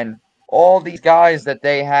 and all these guys that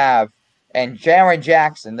they have, and Jaren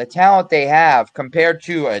Jackson, the talent they have compared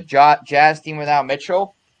to a Jazz team without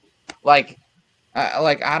Mitchell, like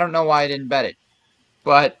I don't know why I didn't bet it,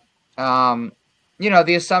 but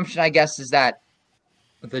the assumption I guess is that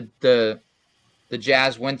the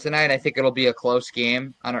Jazz win tonight. I think it'll be a close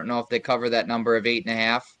game. I don't know if they cover that number of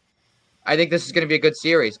 8.5. I think this is going to be a good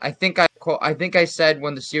series. I think I said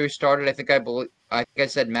when the series started. I think I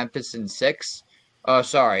said Memphis in 6. Oh,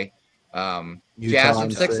 sorry, Jazz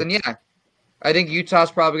in 6. And yeah, I think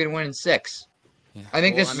Utah's probably going to win in 6. Yeah. I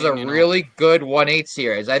think this is a really good 1-8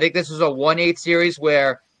 series. I think this is a 1-8 series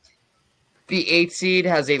where the 8 seed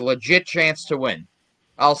has a legit chance to win.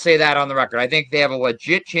 I'll say that on the record. I think they have a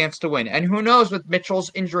legit chance to win. And who knows with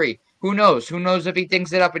Mitchell's injury? Who knows? Who knows if he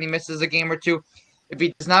thinks it up and he misses a game or two? If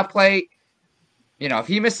he does not play, if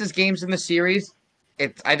he misses games in the series,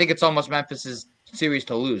 I think it's almost Memphis's series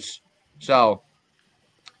to lose. So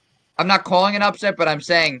I'm not calling an upset, but I'm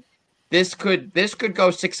saying this could go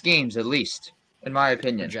 6 games at least, in my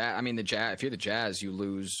opinion. The Jazz. If you're the Jazz, you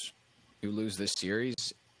lose this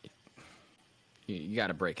series. You got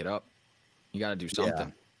to break it up. You got to do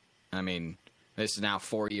something. Yeah. I mean, this is now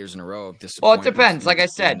 4 years in a row of disappointment. Well, it depends. Like I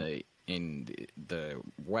said, in the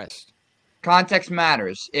West. Context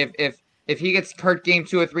matters. If he gets hurt game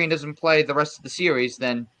 2 or 3 and doesn't play the rest of the series,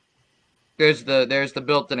 then there's the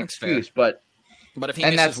built-in excuse. Fair. But if he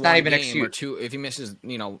misses that's one not even game excuse. or 2, if he misses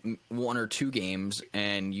 1 or 2 games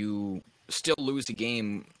and you still lose a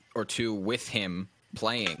game or 2 with him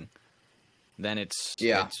playing, then it's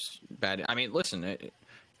bad. I mean, listen,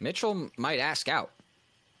 Mitchell might ask out.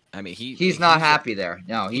 I mean, he's not happy there.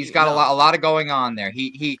 No, he's got a lot of going on there.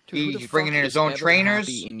 He's bringing in his own trainers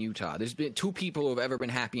in Utah. There's been 2 people who have ever been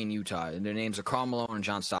happy in Utah, and their names are Karl Malone and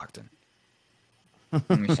John Stockton.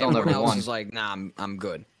 Everyone else is like, nah, I'm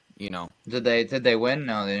good. Did they win?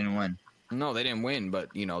 No, they didn't win. No, they didn't win, but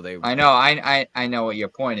they. I know, I know what your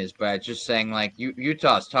point is, but just saying, like,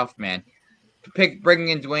 Utah's tough, man. Bringing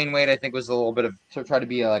in Dwayne Wade, I think, was a little bit of to try to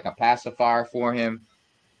be like a pacifier for him.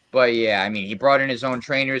 But yeah, I mean, he brought in his own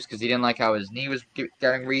trainers because he didn't like how his knee was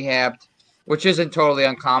getting rehabbed, which isn't totally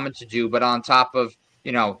uncommon to do. But on top of,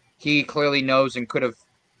 he clearly knows and could have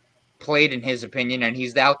played in his opinion, and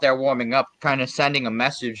he's out there warming up, kind of sending a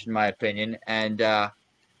message, in my opinion. And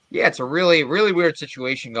it's a really, really weird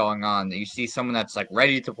situation going on that you see someone that's like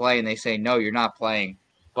ready to play and they say, no, you're not playing.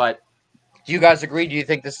 But do you guys agree? Do you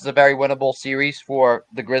think this is a very winnable series for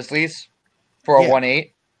the Grizzlies for a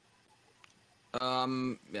 1-8?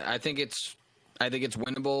 I think it's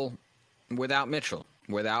winnable without Mitchell.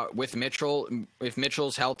 With Mitchell, if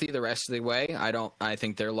Mitchell's healthy the rest of the way, I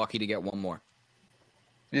think they're lucky to get one more.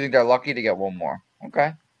 You think they're lucky to get one more?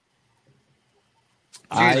 Okay.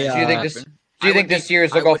 Do you think this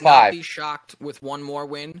series will go 5? I would not be shocked with one more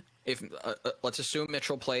win if let's assume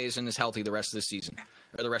Mitchell plays and is healthy the rest of the season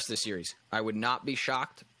or the rest of the series. I would not be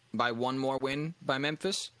shocked by one more win by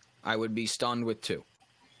Memphis. I would be stunned with 2.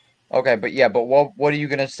 Okay, but what are you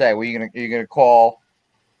gonna say? Are you gonna call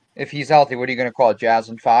if he's healthy? What are you gonna call it? Jazz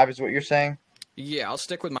in 5 is what you're saying? Yeah, I'll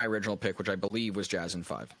stick with my original pick, which I believe was Jazz in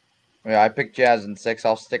 5. Yeah, I picked Jazz in 6.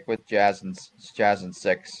 I'll stick with Jazz in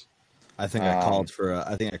 6. I think I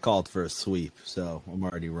called for a sweep, so I'm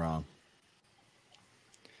already wrong.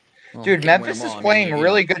 Well, dude, Memphis is playing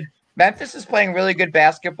really good. Memphis is playing really good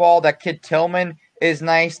basketball. That kid Tillman is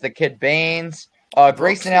nice. The kid Baines,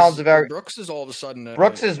 Grayson Allen's a very. Brooks is all of a sudden.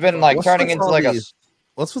 Brooks has been turning into like a.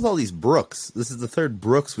 What's with all these Brooks? This is the third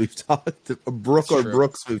Brooks we've talked.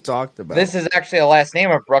 Brooks we've talked about. This is actually a last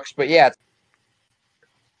name of Brooks, but yeah,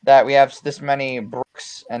 that we have this many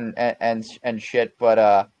Brooks and shit,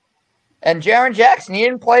 but and Jaren Jackson, he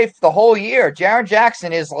didn't play the whole year. Jaren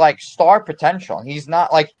Jackson is like star potential. He's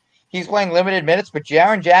not like he's playing limited minutes, but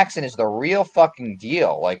Jaren Jackson is the real fucking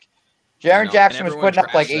deal. Like Jaren Jackson was putting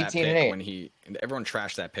up like 18 and 8. Everyone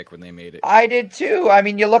trashed that pick when they made it. I did too. I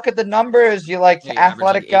mean, you look at the numbers. You like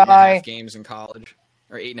athletic like guy. 8.5 games in college,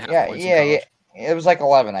 or 8.5 points in college. It was like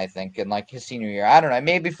 11, I think, in like his senior year. I don't know,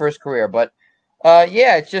 maybe first career, but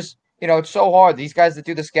it's just it's so hard. These guys that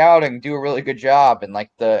do the scouting do a really good job and like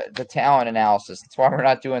the talent analysis. That's why we're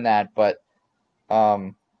not doing that. But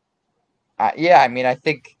I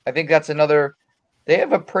think that's another. They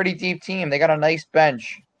have a pretty deep team. They got a nice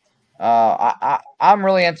bench. I'm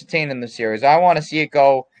really entertained in the series. I want to see it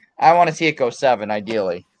go. I want to see it go 7.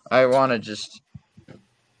 Ideally, I want to just.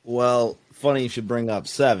 Well, funny you should bring up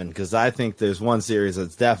 7 because I think there's one series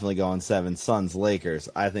that's definitely going 7. Suns Lakers.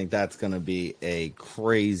 I think that's going to be a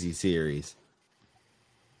crazy series.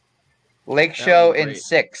 Lake Show in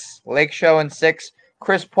 6. Lake Show in 6.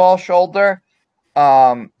 Chris Paul shoulder.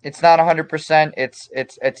 It's not 100%.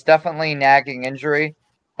 It's definitely nagging injury.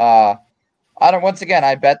 Once again,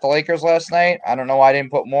 I bet the Lakers last night. I don't know why I didn't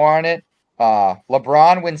put more on it.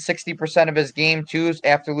 LeBron wins 60% of his game 2s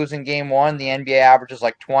after losing game 1. The NBA average is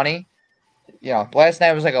like 20. Last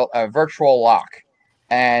night was like a virtual lock.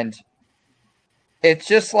 And it's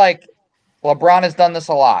just like LeBron has done this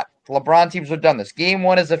a lot. LeBron teams have done this. Game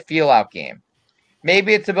 1 is a feel-out game.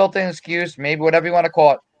 Maybe it's a built-in excuse, maybe whatever you want to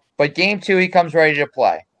call it. But game 2, he comes ready to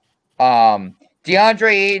play.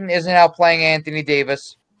 DeAndre Ayton isn't out playing Anthony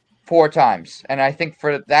Davis 4 times. And I think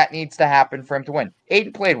that needs to happen for him to win.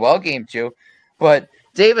 Ayton played well game 2, but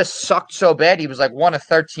Davis sucked so bad he was like 1 of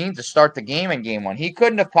 13 to start the game in game 1. He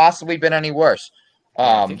couldn't have possibly been any worse.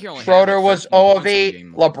 Schroeder was 0 of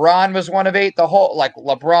 8. LeBron was 1 of 8.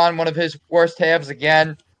 LeBron, one of his worst halves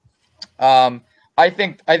again. I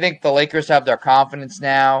think the Lakers have their confidence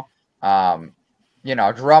now.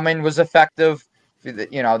 Drummond was effective.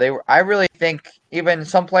 I really think even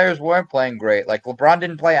some players weren't playing great. Like LeBron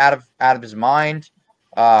didn't play out of his mind.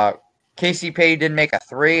 KCP didn't make a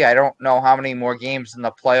 3. I don't know how many more games in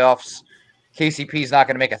the playoffs KCP's not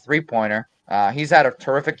going to make a 3-pointer. He's had a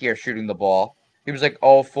terrific year shooting the ball. He was like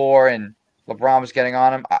 0-4, and LeBron was getting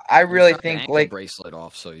on him. I really think Blake bracelet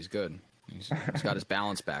off, so he's good. He's got his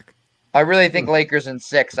balance back. I really think Lakers in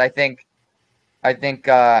 6. I think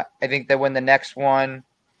they win the next one.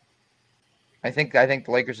 I think the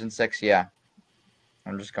Lakers in 6. Yeah,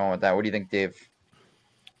 I'm just going with that. What do you think, Dave?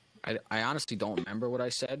 I honestly don't remember what I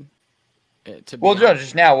said.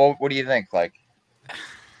 Just now. What do you think? Like,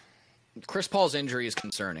 Chris Paul's injury is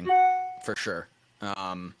concerning, for sure.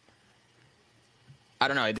 I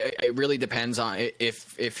don't know. It really depends on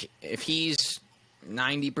if he's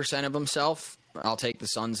 90% of himself. I'll take the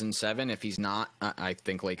Suns in 7. If he's not, I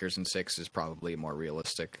think Lakers in 6 is probably more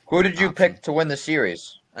realistic. Who did you pick to win the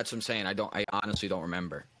series? That's what I'm saying. I honestly don't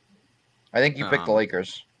remember. I think you picked the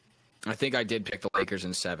Lakers. I think I did pick the Lakers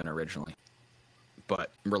in 7 originally,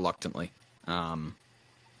 but reluctantly.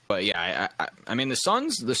 But yeah, I mean the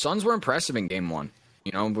Suns were impressive in game 1.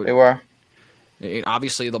 They were.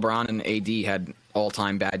 Obviously, LeBron and AD had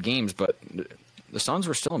all-time bad games, but the Suns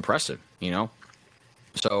were still impressive.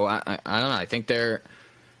 So I don't know. I think they're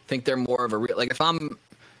more of a real, like if I'm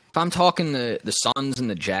talking the Suns and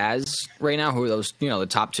the Jazz right now, who are those the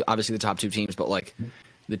top 2, obviously the top 2 teams, but like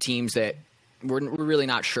the teams that we're really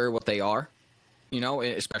not sure what they are,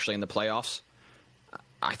 especially in the playoffs.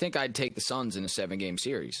 I think I'd take the Suns in a 7-game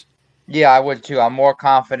series. Yeah, I would too. I'm more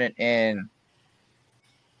confident in.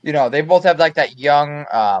 They both have like that young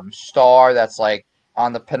star that's like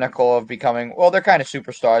on the pinnacle of becoming. Well, they're kind of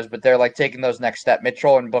superstars, but they're like taking those next step.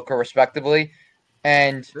 Mitchell and Booker, respectively,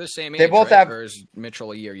 and they're the same age, they both right? have. Or is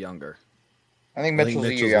Mitchell a year younger? I think Mitchell's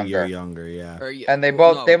a year younger. Yeah. And they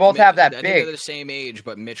both have that I big. think they're the same age,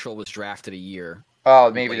 but Mitchell was drafted a year. Oh,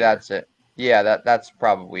 maybe that's it. Yeah, that's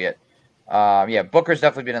probably it. Yeah, Booker's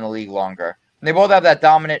definitely been in the league longer. And they both have that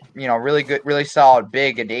dominant, really good, really solid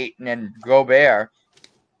big and Ayton and Gobert.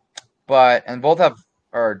 And both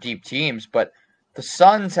are deep teams. But the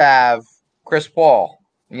Suns have Chris Paul.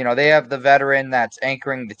 They have the veteran that's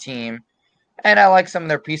anchoring the team. And I like some of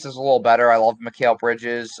their pieces a little better. I love Mikal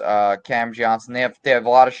Bridges, Cam Johnson. They have a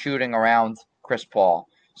lot of shooting around Chris Paul.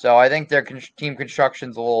 So I think their team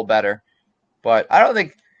construction's a little better. But I don't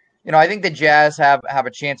think, I think the Jazz have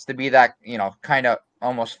a chance to be that, kind of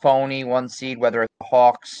almost phony 1 seed, whether it's the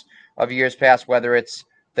Hawks of years past, whether it's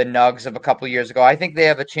the Nugs of a couple of years ago. I think they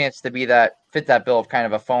have a chance to be fit that bill of kind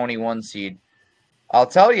of a phony 1 seed. I'll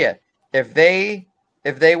tell you, if they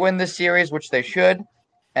win this series, which they should,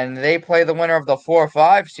 and they play the winner of the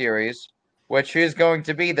 4-5 series, which is going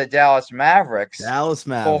to be the Dallas Mavericks.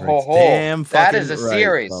 Damn, that is a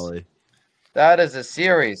series. Bully. That is a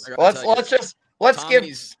series. Let's give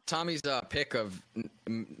Tommy's pick of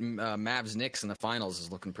Mavs Knicks in the finals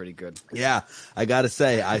is looking pretty good. Yeah, I gotta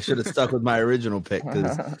say I should have stuck with my original pick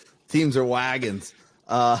because teams are wagons.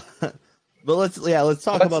 But let's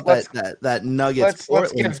talk about that Nuggets.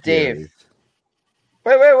 Let's give Dave. Series.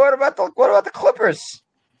 Wait. What about the Clippers?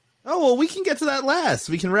 Oh, well, we can get to that last.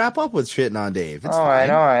 We can wrap up with shitting on Dave. It's all fine.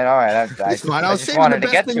 right. It's fine. I was saving the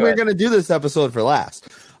best thing we're going to do this episode for last.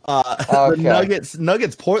 Okay. The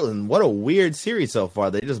Nuggets, Portland. What a weird series so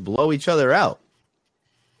far. They just blow each other out.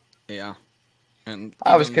 Yeah. And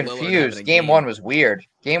I was confused. Game 1 was weird.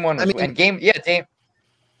 Game 1 was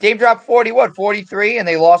Dame dropped 43, and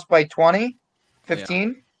they lost by 20, 15.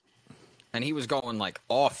 Yeah. And he was going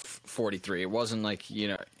off 43. It wasn't like,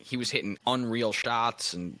 he was hitting unreal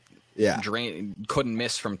shots and couldn't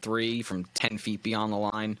miss from 3 from 10 feet beyond the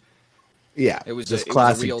line. Yeah. It was just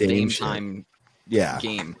classic real Dame time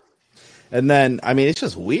game. And then, it's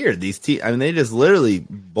just weird. These teams, they just literally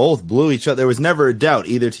both blew each other. There was never a doubt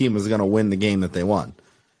either team was going to win the game that they won.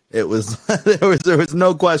 It was there was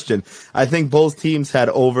no question. I think both teams had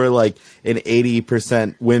over an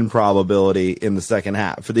 80% win probability in the second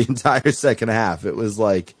half for the entire second half. It was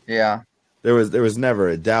there was never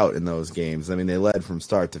a doubt in those games. They led from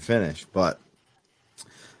start to finish, but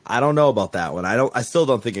I don't know about that one. I still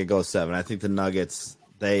don't think it goes 7. I think the Nuggets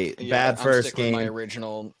bad first game. With my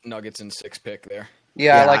original Nuggets in 6 pick there.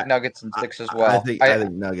 Yeah, I like Nuggets in 6 as well. I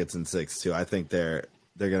think Nuggets in 6 too. I think they're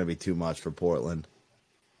going to be too much for Portland.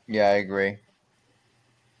 Yeah, I agree.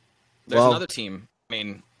 There's another team.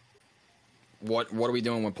 What are we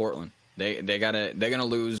doing with Portland? They're gonna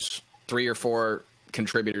lose 3 or 4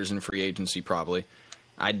 contributors in free agency probably.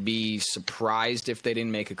 I'd be surprised if they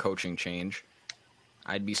didn't make a coaching change.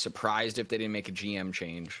 I'd be surprised if they didn't make a GM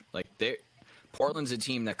change. Portland's a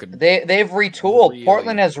team that could. They've retooled. Really...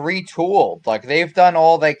 Portland has retooled. They've done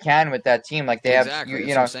all they can with that team. They exactly,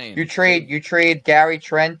 have. You trade Gary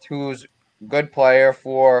Trent, who's a good player,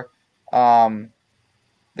 for the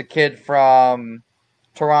kid from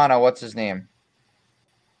Toronto. What's his name?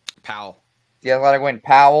 Powell. The athletic wing.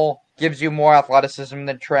 Powell gives you more athleticism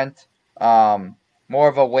than Trent. More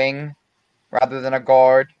of a wing rather than a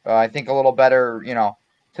guard. I think a little better,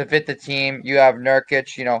 to fit the team. You have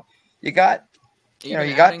Nurkic. You got.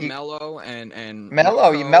 You got Melo and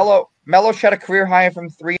Melo shot a career high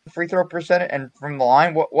from free throw percentage and from the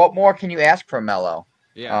line. What more can you ask from Melo?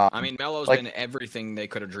 Yeah, Melo's been everything they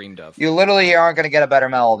could have dreamed of. You literally aren't going to get a better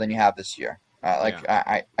Melo than you have this year.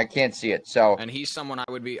 I can't see it. So, and he's someone I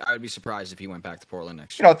would be surprised if he went back to Portland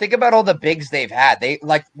next year. Think about all the bigs they've had. They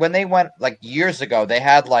when they went years ago, they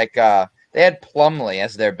had they had Plumlee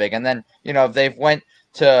as their big, and then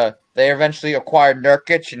they eventually acquired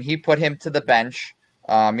Nurkic, and he put him to the bench.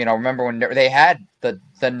 Remember when they had the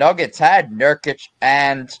Nuggets had Nurkic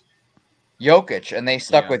and Jokic, and they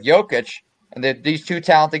stuck with Jokic, and these two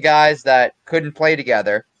talented guys that couldn't play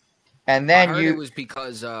together. And then it was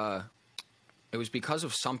because of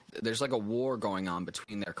there's a war going on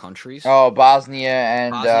between their countries. Oh, Bosnia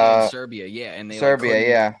and Serbia, yeah, and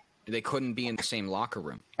they couldn't be in the same locker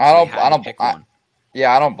room. I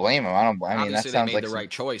don't blame him. Obviously, that sounds they made the right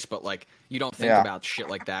choice, but you don't think about shit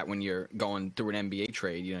like that when you're going through an NBA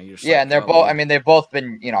trade. You're just and they're both. They've both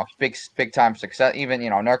been big time success. Even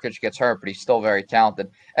Nurkic gets hurt, but he's still very talented.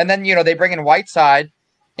 And then they bring in Whiteside,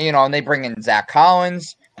 and they bring in Zach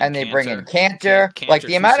Collins, and they bring in Cantor.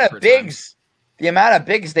 The amount of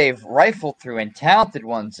bigs they've rifled through, and talented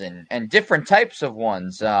ones, and different types of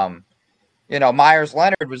ones. Myers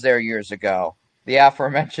Leonard was there years ago. The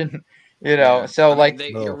aforementioned, So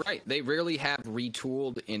you're right. They really have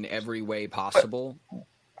retooled in every way possible.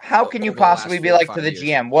 How can you possibly be like to the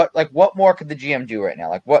GM? What more could the GM do right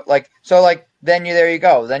now? Then there you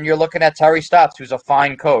go. Then you're looking at Terry Stotts, who's a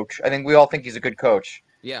fine coach. I think we all think he's a good coach.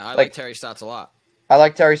 Yeah, I like Terry Stotts a lot. I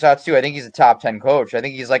like Terry Stotts too. I think he's a top 10 coach. I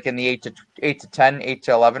think he's like in the 8 to 10, 8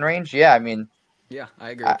 to 11 range. Yeah, I mean, yeah,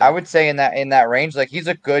 I agree. I would say in that range, like he's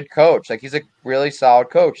a good coach. Like he's a really solid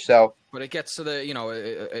coach. So, but it gets to the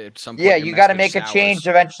at some point. Yeah, you got to make a change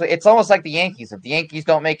eventually. It's almost like the Yankees. If the Yankees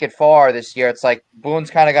don't make it far this year, it's like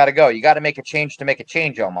Boone's kind of got to go. You got to make a change to make a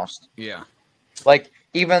change, almost. Yeah. Like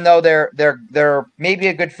even though they're maybe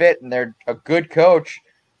a good fit and they're a good coach,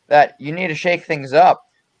 that you need to shake things up.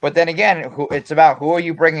 But then again, it's about who are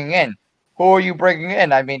you bringing in? Who are you bringing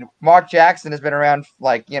in? I mean, Mark Jackson has been around.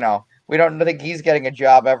 We don't think he's getting a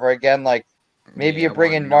job ever again. Like maybe you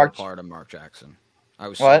bring in Mark. Part of Mark Jackson. I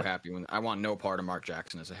was so happy when I want no part of Mark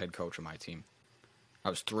Jackson as a head coach of my team. I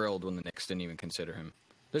was thrilled when the Knicks didn't even consider him.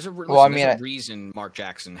 There's a reason Mark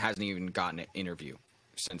Jackson hasn't even gotten an interview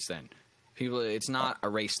since then. It's not a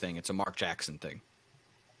race thing; it's a Mark Jackson thing.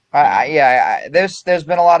 There's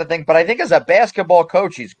been a lot of things, but I think as a basketball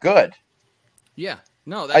coach, he's good. Yeah,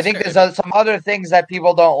 no, I think there's some other things that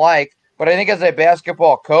people don't like, but I think as a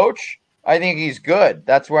basketball coach, I think he's good.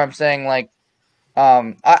 That's where I'm saying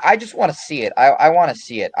I just want to see it. I want to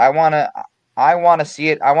see it. I want to see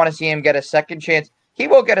it. I want to see him get a second chance. He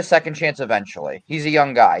will get a second chance eventually. He's a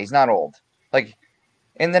young guy. He's not old. Like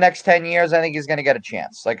in the next 10 years, I think he's going to get a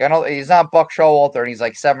chance. Like I know he's not Buck Showalter and he's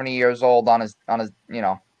like 70 years old on his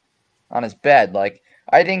bed. Like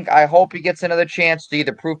I hope he gets another chance to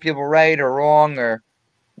either prove people right or wrong or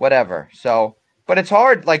whatever. So, but it's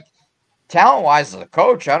hard. Like talent-wise, as a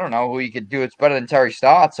coach, I don't know who you could do. It's better than Terry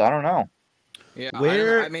Stotts. I don't know. Yeah,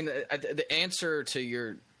 I mean, the answer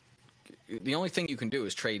to the only thing you can do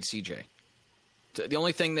is trade CJ. The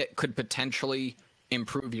only thing that could potentially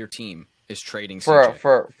improve your team is trading CJ.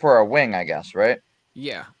 For a wing, I guess, right?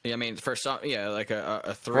 Yeah, I mean, for some, like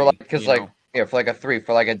a three. For like a three,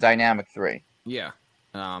 for like a dynamic three. Yeah,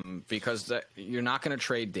 because you're not going to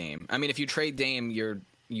trade Dame. I mean, if you trade Dame,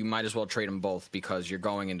 you might as well trade them both because you're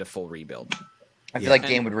going into full rebuild. I feel like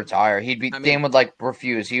Dame would retire. Dame would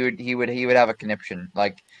refuse. He would have a conniption.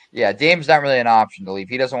 Dame's not really an option to leave.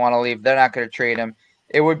 He doesn't want to leave. They're not going to trade him.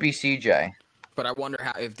 It would be CJ. But I wonder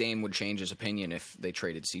if Dame would change his opinion if they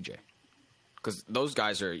traded CJ, because those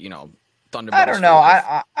guys are Thunder. I don't know.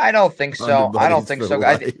 I don't think so. I don't think so.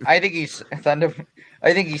 I think he's Thunder.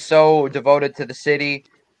 I think he's so devoted to the city.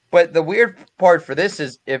 But the weird part for this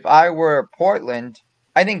is, if I were Portland,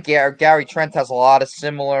 I think Gary Trent has a lot of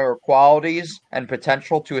similar qualities and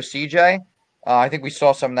potential to a CJ. I think we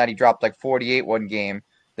saw some that he dropped like 48 one game.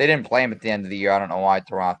 They didn't play him at the end of the year. I don't know why,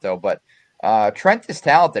 Toronto. But Trent is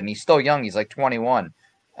talented, and he's still young. He's like 21.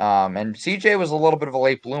 And CJ was a little bit of a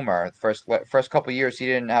late bloomer. First couple of years, he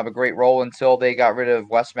didn't have a great role until they got rid of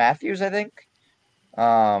Wes Matthews, I think.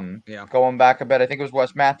 Going back a bit, I think it was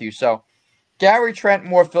Wes Matthews. So Gary Trent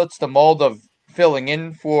more fits the mold of filling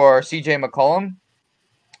in for CJ McCollum.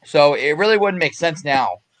 So it really wouldn't make sense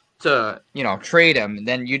now to, trade him. And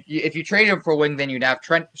then if you trade him for a wing, then you'd have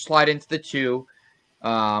Trent slide into the 2.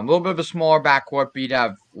 A little bit of a smaller backcourt, but you'd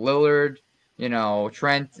have Lillard,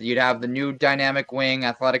 Trent. You'd have the new dynamic wing,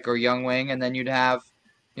 athletic or young wing, and then you'd have,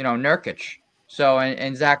 Nurkic. So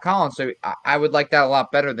and Zach Collins. So I would like that a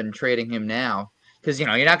lot better than trading him now, because you're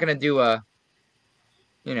not going to do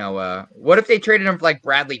what if they traded him for like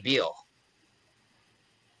Bradley Beal?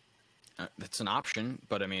 That's an option,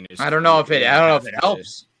 but I mean, I don't know if it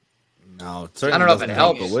helps. No, I don't know if it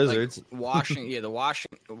helps the Wizards. Washington.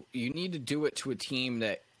 You need to do it to a team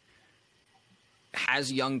that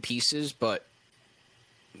has young pieces, but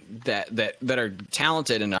that are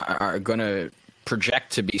talented and are going to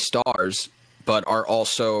project to be stars, but are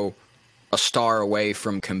also a star away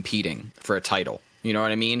from competing for a title. You know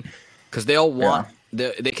what I mean? Because they'll want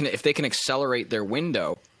if they can accelerate their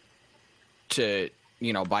window to.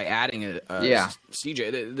 By adding a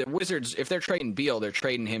CJ, the Wizards, if they're trading Beal, they're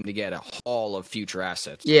trading him to get a haul of future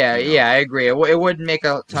assets. Yeah, I agree. It wouldn't make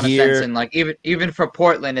a ton of sense. And even for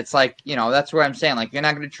Portland, it's that's where I'm saying you're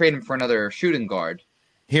not going to trade him for another shooting guard.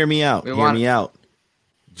 Hear me out.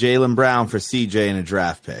 Jaylen Brown for CJ and a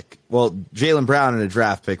draft pick. Well, Jaylen Brown and a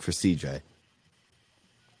draft pick for CJ.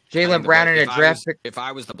 Jaylen Brown and a draft pick. If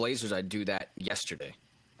I was the Blazers, I'd do that yesterday.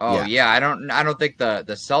 Oh yeah, I don't think the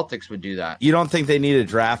Celtics would do that. You don't think they need a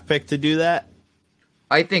draft pick to do that?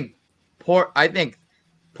 I think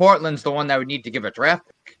Portland's the one that would need to give a draft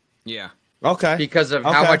pick. Yeah. Okay. Because of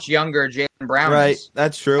how much younger Jaylen Brown right. is.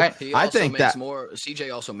 That's true. I think that more.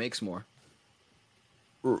 CJ also makes more.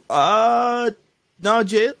 No,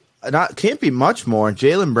 can't be much more.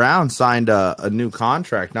 Jaylen Brown signed a new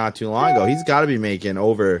contract not too long ago. He's got to be making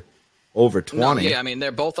over 20. No, yeah, I mean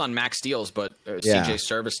they're both on max deals, but CJ's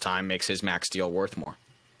service time makes his max deal worth more.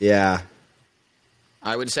 Yeah.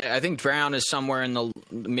 I think Brown is somewhere in the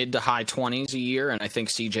mid to high 20s a year, and I think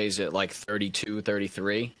CJ's at like 32,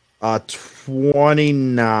 33.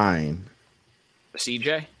 29.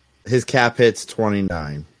 CJ? His cap hit's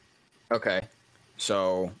 29. Okay.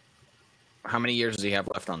 So how many years does he have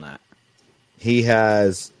left on that? He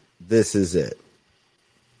has, this is it.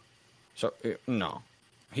 So, no.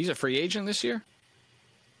 He's a free agent this year?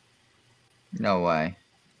 No way.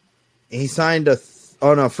 He signed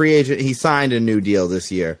free agent. He signed a new deal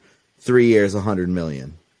this year. 3 years, $100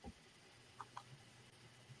 million.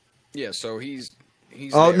 Yeah, so he's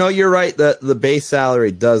Oh, there. no, you're right. The base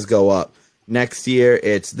salary does go up. This year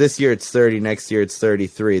it's 30, next year it's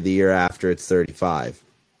 33, the year after it's 35.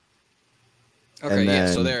 Okay, yeah,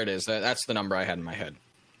 so there it is. That's the number I had in my head.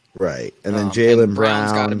 Right. And then Jaylen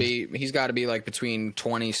Brown's Brown, he's got to be like between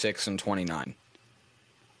 26 and 29.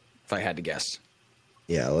 If I had to guess.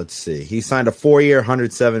 Yeah, let's see. He signed a 4-year,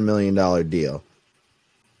 $107 million deal.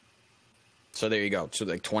 So there you go. So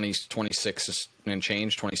like 26 and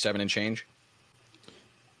change, 27 and change.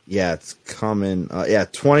 Yeah, it's coming.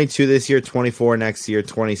 22 this year, 24 next year,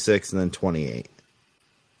 26, and then 28.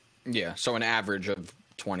 Yeah, so an average of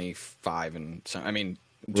 25 and so, I mean,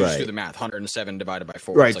 just do the math. 107 divided by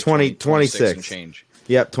 4. Right, like 26 and change.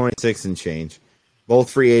 Yep, 26 and change. Both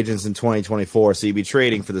free agents in 2024, so you'd be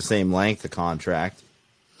trading for the same length of contract.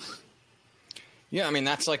 Yeah, I mean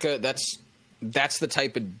that's the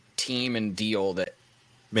type of team and deal that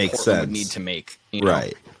makes Portland sense. would need to make. You know?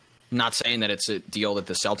 Right. I'm not saying that it's a deal that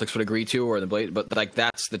the Celtics would agree to or the Blazers, but like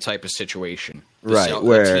that's the type of situation.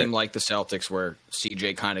 Where a team like the Celtics, where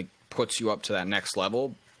CJ kind of puts you up to that next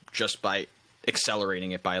level just by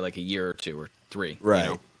accelerating it by like a year or 2 or 3.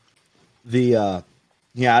 Right. You know?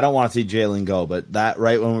 I don't want to see Jaylen go, but that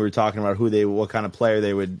right when we were talking about what kind of player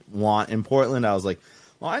they would want in Portland, I was like,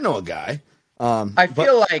 well, I know a guy. I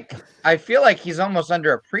feel like he's almost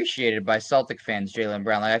underappreciated by Celtic fans, Jaylen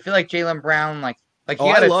Brown. Like I feel like Jaylen Brown, he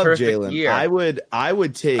had a terrific year. I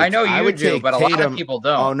would take. I know you do, but Tatum, a lot of people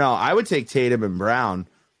don't. Oh no, I would take Tatum and Brown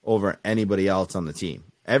over anybody else on the team.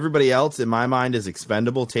 Everybody else, in my mind, is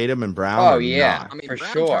expendable. Tatum and Brown. Oh yeah, not. I mean, for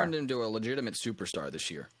Brown sure. turned into a legitimate superstar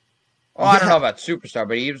this year. Well, I don't know about superstar,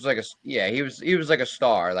 but he was like he was like a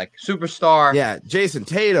star, like superstar. Yeah, Jason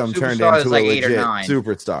Tatum turned Superstar into like a 8 or legit 9.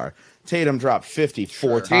 superstar. Tatum dropped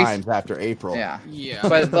 54 times after April. Yeah, yeah,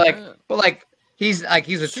 but he's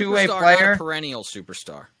a two-way player, not a perennial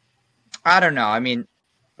superstar. I don't know. I mean,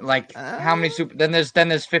 how many then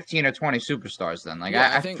there's 15 or 20 superstars then.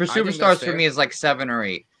 For superstars for me is like 7 or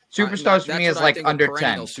 8. Superstars for me is like under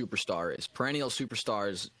 10. Perennial superstar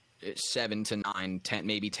is 7 to 9, 10,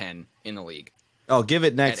 maybe 10 in the league. Oh, give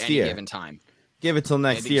it next year. At any given time. Give it till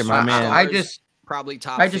next Maybe year, my man. I just probably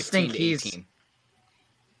top. I just 15 think to he's 18.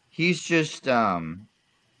 he's just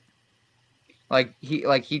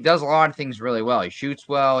he does a lot of things really well. He shoots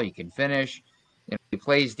well. He can finish. He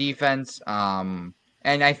plays defense. And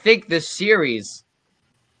I think this series,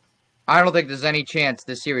 I don't think there's any chance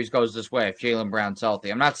this series goes this way if Jaylen Brown's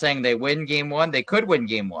healthy. I'm not saying they win game 1. They could win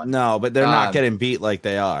game 1. No, but they're not getting beat like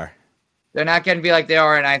they are. They're not getting beat like they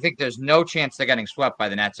are, and I think there's no chance they're getting swept by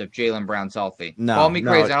the Nets if Jaylen Brown's healthy. No, call me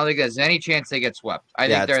crazy. I don't think there's any chance they get swept. I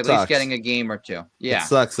think they're at least getting a game or 2. Yeah, it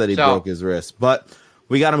sucks that he broke his wrist, but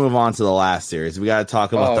we got to move on to the last series. We got to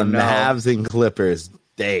talk about Mavs and Clippers.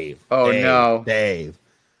 Dave. Dave.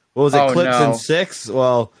 What was it? Clips in 6.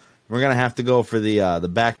 Well, we're gonna have to go for the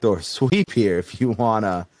backdoor sweep here if you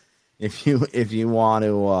wanna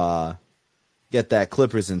get that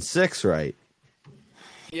Clippers in 6 right.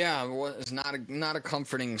 Yeah, it's not a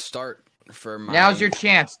comforting start for my. Now's your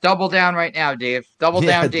chance. Double down right now, Dave. Double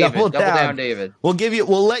down, David. Double down, David.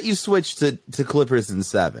 We'll let you switch to Clippers in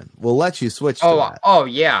 7. We'll let you switch to that. Oh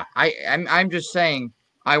yeah. I'm just saying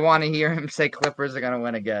I want to hear him say Clippers are gonna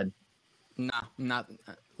win again. No, not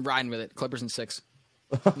riding with it. Clippers in 6.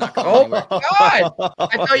 Oh my God!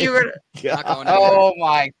 I thought you were. Not going oh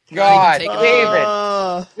my God,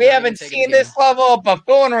 David! We haven't seen this level of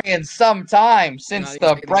buffoonery in some time since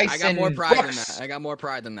the Bryson. I got more pride than that. I got more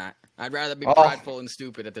pride than that. I'd rather be prideful and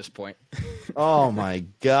stupid at this point. Oh my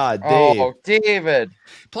God, Dave! Oh, David!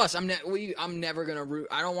 Plus, I'm never gonna root.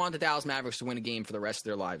 I don't want the Dallas Mavericks to win a game for the rest of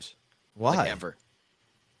their lives. Why? Like, ever?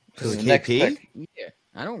 Because of KP? Yeah,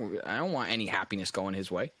 I don't want any happiness going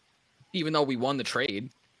his way. Even though we won the trade.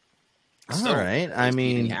 All right. I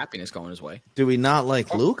mean, happiness going his way. Do we not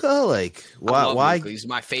like Luka? Like, why? Luka. He's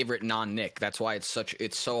my favorite non-Nick. That's why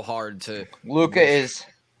it's so hard to. Luka is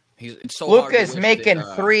making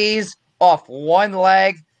Uh, threes off one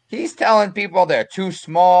leg. He's telling people they're too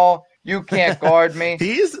small. You can't guard me.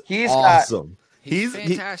 he's awesome. He's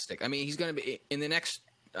fantastic. I mean, he's going to be in the next.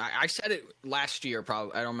 I said it last year.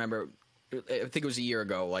 Probably, I don't remember. I think it was a year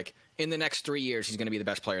ago. Like in the next 3 years, he's going to be the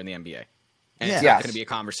best player in the NBA, and it's not going to be a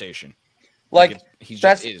conversation. Like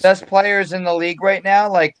best players in the league right now.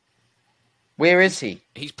 Like, where is he?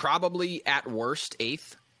 He's probably at worst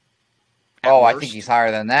 8th. I think he's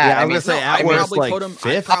higher than that. Yeah, I'm gonna say at worst like 5th.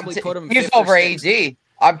 I'd probably put him. He's over AD.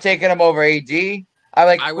 I'm taking him over AD.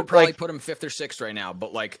 I would probably put him 5th or 6th right now.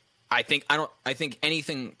 But like, I think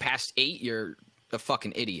anything past 8, you're a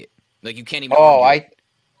fucking idiot. Like you can't even.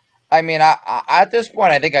 I mean, at this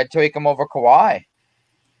point, I think I'd take him over Kawhi.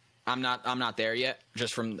 I'm not there yet.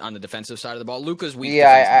 Just from on the defensive side of the ball, Luka's weak.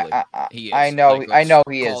 Yeah, he is. I know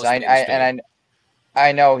he is.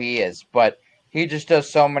 I know he is, but he just does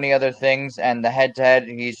so many other things, and the head-to-head,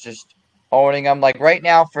 he's just owning them. Like right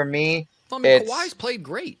now, for me, Kawhi's played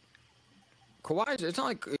great. It's not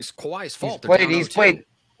like it's Kawhi's fault. He's played.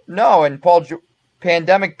 No, and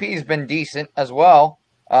Pandemic P's been decent as well.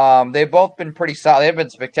 They've both been pretty solid. They've been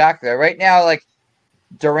spectacular. Right now, like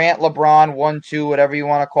Durant, LeBron, 1-2, whatever you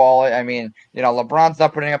want to call it. I mean, LeBron's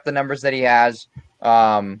not putting up the numbers that he has.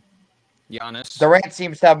 Giannis. Durant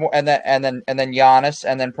seems to have more, and then Giannis,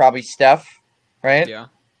 and then probably Steph, right? Yeah.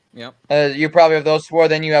 Yep. You probably have those 4.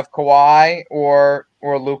 Then you have Kawhi or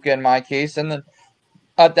Luka in my case, and then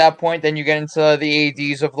at that point, then you get into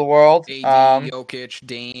the ADs of the world. AD, Jokic,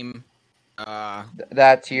 Dame.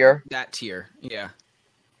 That tier. Yeah.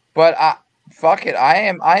 But fuck it.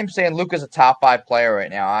 I'm saying Luka's a top 5 player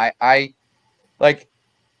right now.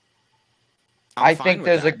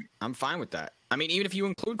 I'm fine with that. I mean, even if you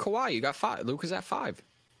include Kawhi, you got 5. Luka's at 5.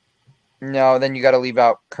 No, then you got to leave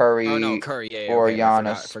out Curry. Oh no, Curry, yeah, or okay,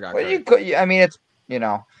 Giannis. I forgot well, Curry. I mean, it's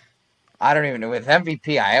I don't even know with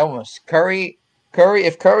MVP. I almost Curry.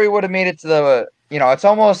 If Curry would have made it to the, it's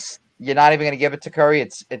almost you're not even going to give it to Curry.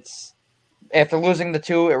 It's after losing the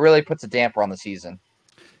 2, it really puts a damper on the season.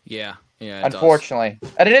 Yeah, unfortunately,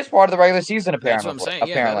 and it is part of the regular season. Apparently, that's what I'm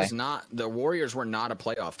saying. Apparently, that is not the Warriors were not a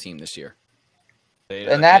playoff team this year.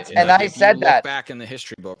 I said that back in the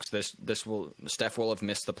history books, Steph will have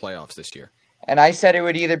missed the playoffs this year. And I said it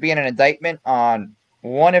would either be an indictment on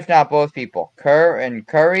one, if not both people,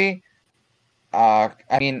 Curry. I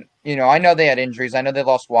mean, I know they had injuries. I know they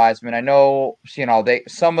lost Wiseman. I know,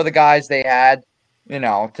 some of the guys they had,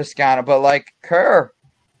 Toscano, but like Kerr,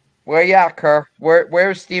 where you at, Kerr?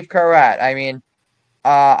 Where's Steve Kerr at? I mean,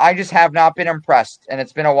 I just have not been impressed, and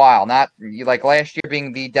it's been a while. Not like last year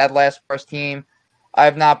being the dead last first team. I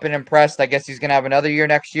have not been impressed. I guess he's gonna have another year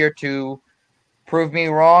next year to prove me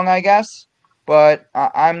wrong, I guess. But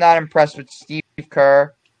I'm not impressed with Steve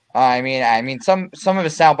Kerr. I mean, some of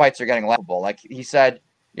his sound bites are getting laughable. Like he said,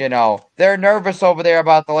 they're nervous over there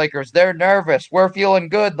about the Lakers. They're nervous. We're feeling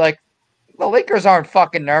good. Like the Lakers aren't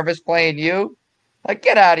fucking nervous playing you. Like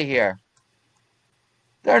get out of here.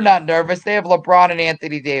 They're not nervous. They have LeBron and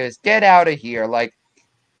Anthony Davis. Get out of here. Like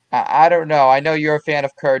I don't know. I know you're a fan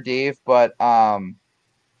of Kerr, Dave, but I'm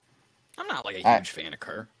not like a huge fan of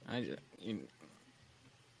Kerr. I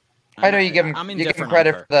know you give him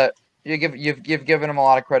credit for the you've given him a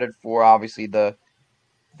lot of credit for obviously the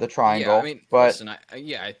triangle. Yeah, I mean, but listen,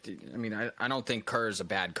 I don't think Kerr is a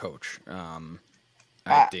bad coach. I'm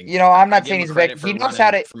not saying he's a bad. He knows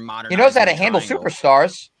how to handle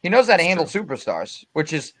superstars. He knows how to handle superstars,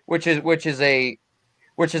 which is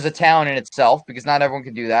a talent in itself because not everyone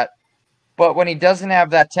can do that. But when he doesn't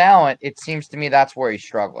have that talent, it seems to me that's where he's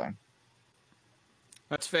struggling.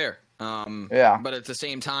 That's fair. Yeah. But at the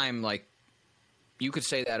same time, like, you could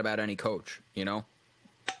say that about any coach,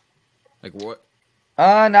 Like what?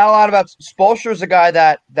 Not a lot about Spoelstra's a guy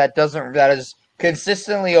that is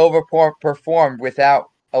consistently overperformed without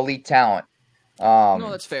elite talent. No,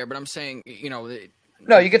 that's fair. But I'm saying,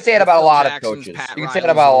 no, you could say it about a lot of coaches. You can say it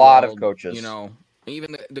about a lot of coaches.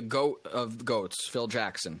 Even the GOAT of GOATs, Phil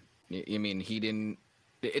Jackson. You mean he didn't?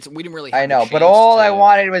 We didn't really. I know, but all I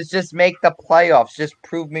wanted was just make the playoffs. Just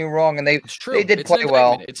prove me wrong, and they did play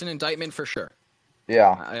well. It's an indictment for sure.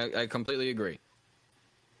 Yeah, I completely agree.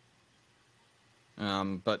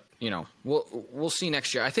 But we'll see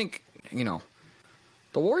next year. I think the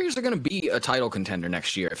Warriors are going to be a title contender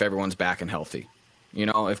next year if everyone's back and healthy.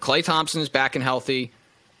 If Klay Thompson is back and healthy,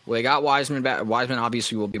 well, they got Wiseman back. Wiseman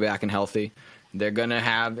obviously will be back and healthy. They're gonna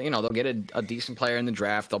have, they'll get a decent player in the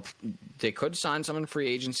draft. They could sign someone in free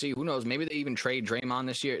agency. Who knows? Maybe they even trade Draymond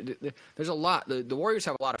this year. There's a lot. The Warriors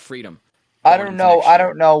have a lot of freedom. I don't know. I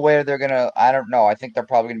don't know where they're gonna. I don't know. I think they're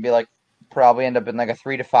probably gonna be probably end up in a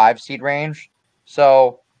 3 to 5 seed range.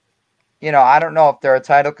 So, I don't know if they're a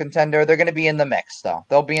title contender. They're gonna be in the mix though.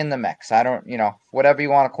 They'll be in the mix. I don't, whatever you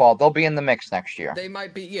want to call it. They'll be in the mix next year. They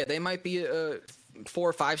might be. Yeah, they might be a 4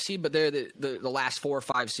 or 5 seed, but they're the last 4 or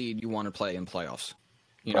 5 seed you want to play in playoffs.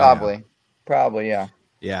 Probably, yeah.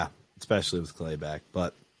 Yeah, especially with Clay back.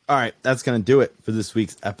 But all right, that's gonna do it for this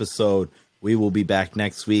week's episode. We will be back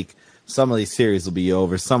next week. Some of these series will be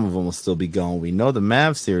over. Some of them will still be going. We know the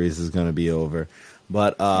Mavs series is going to be over,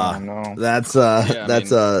 but that's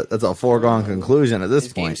a foregone conclusion at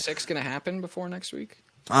this point. Is Game 6 going to happen before next week?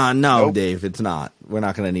 No, nope. Dave, it's not. We're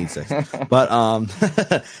not going to need 6. But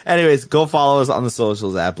anyways, go follow us on the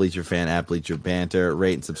socials at Bleacher Fan, at Bleacher Banter.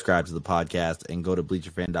 Rate and subscribe to the podcast, and go to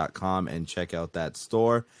bleacherfan.com and check out that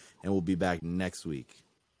store. And we'll be back next week.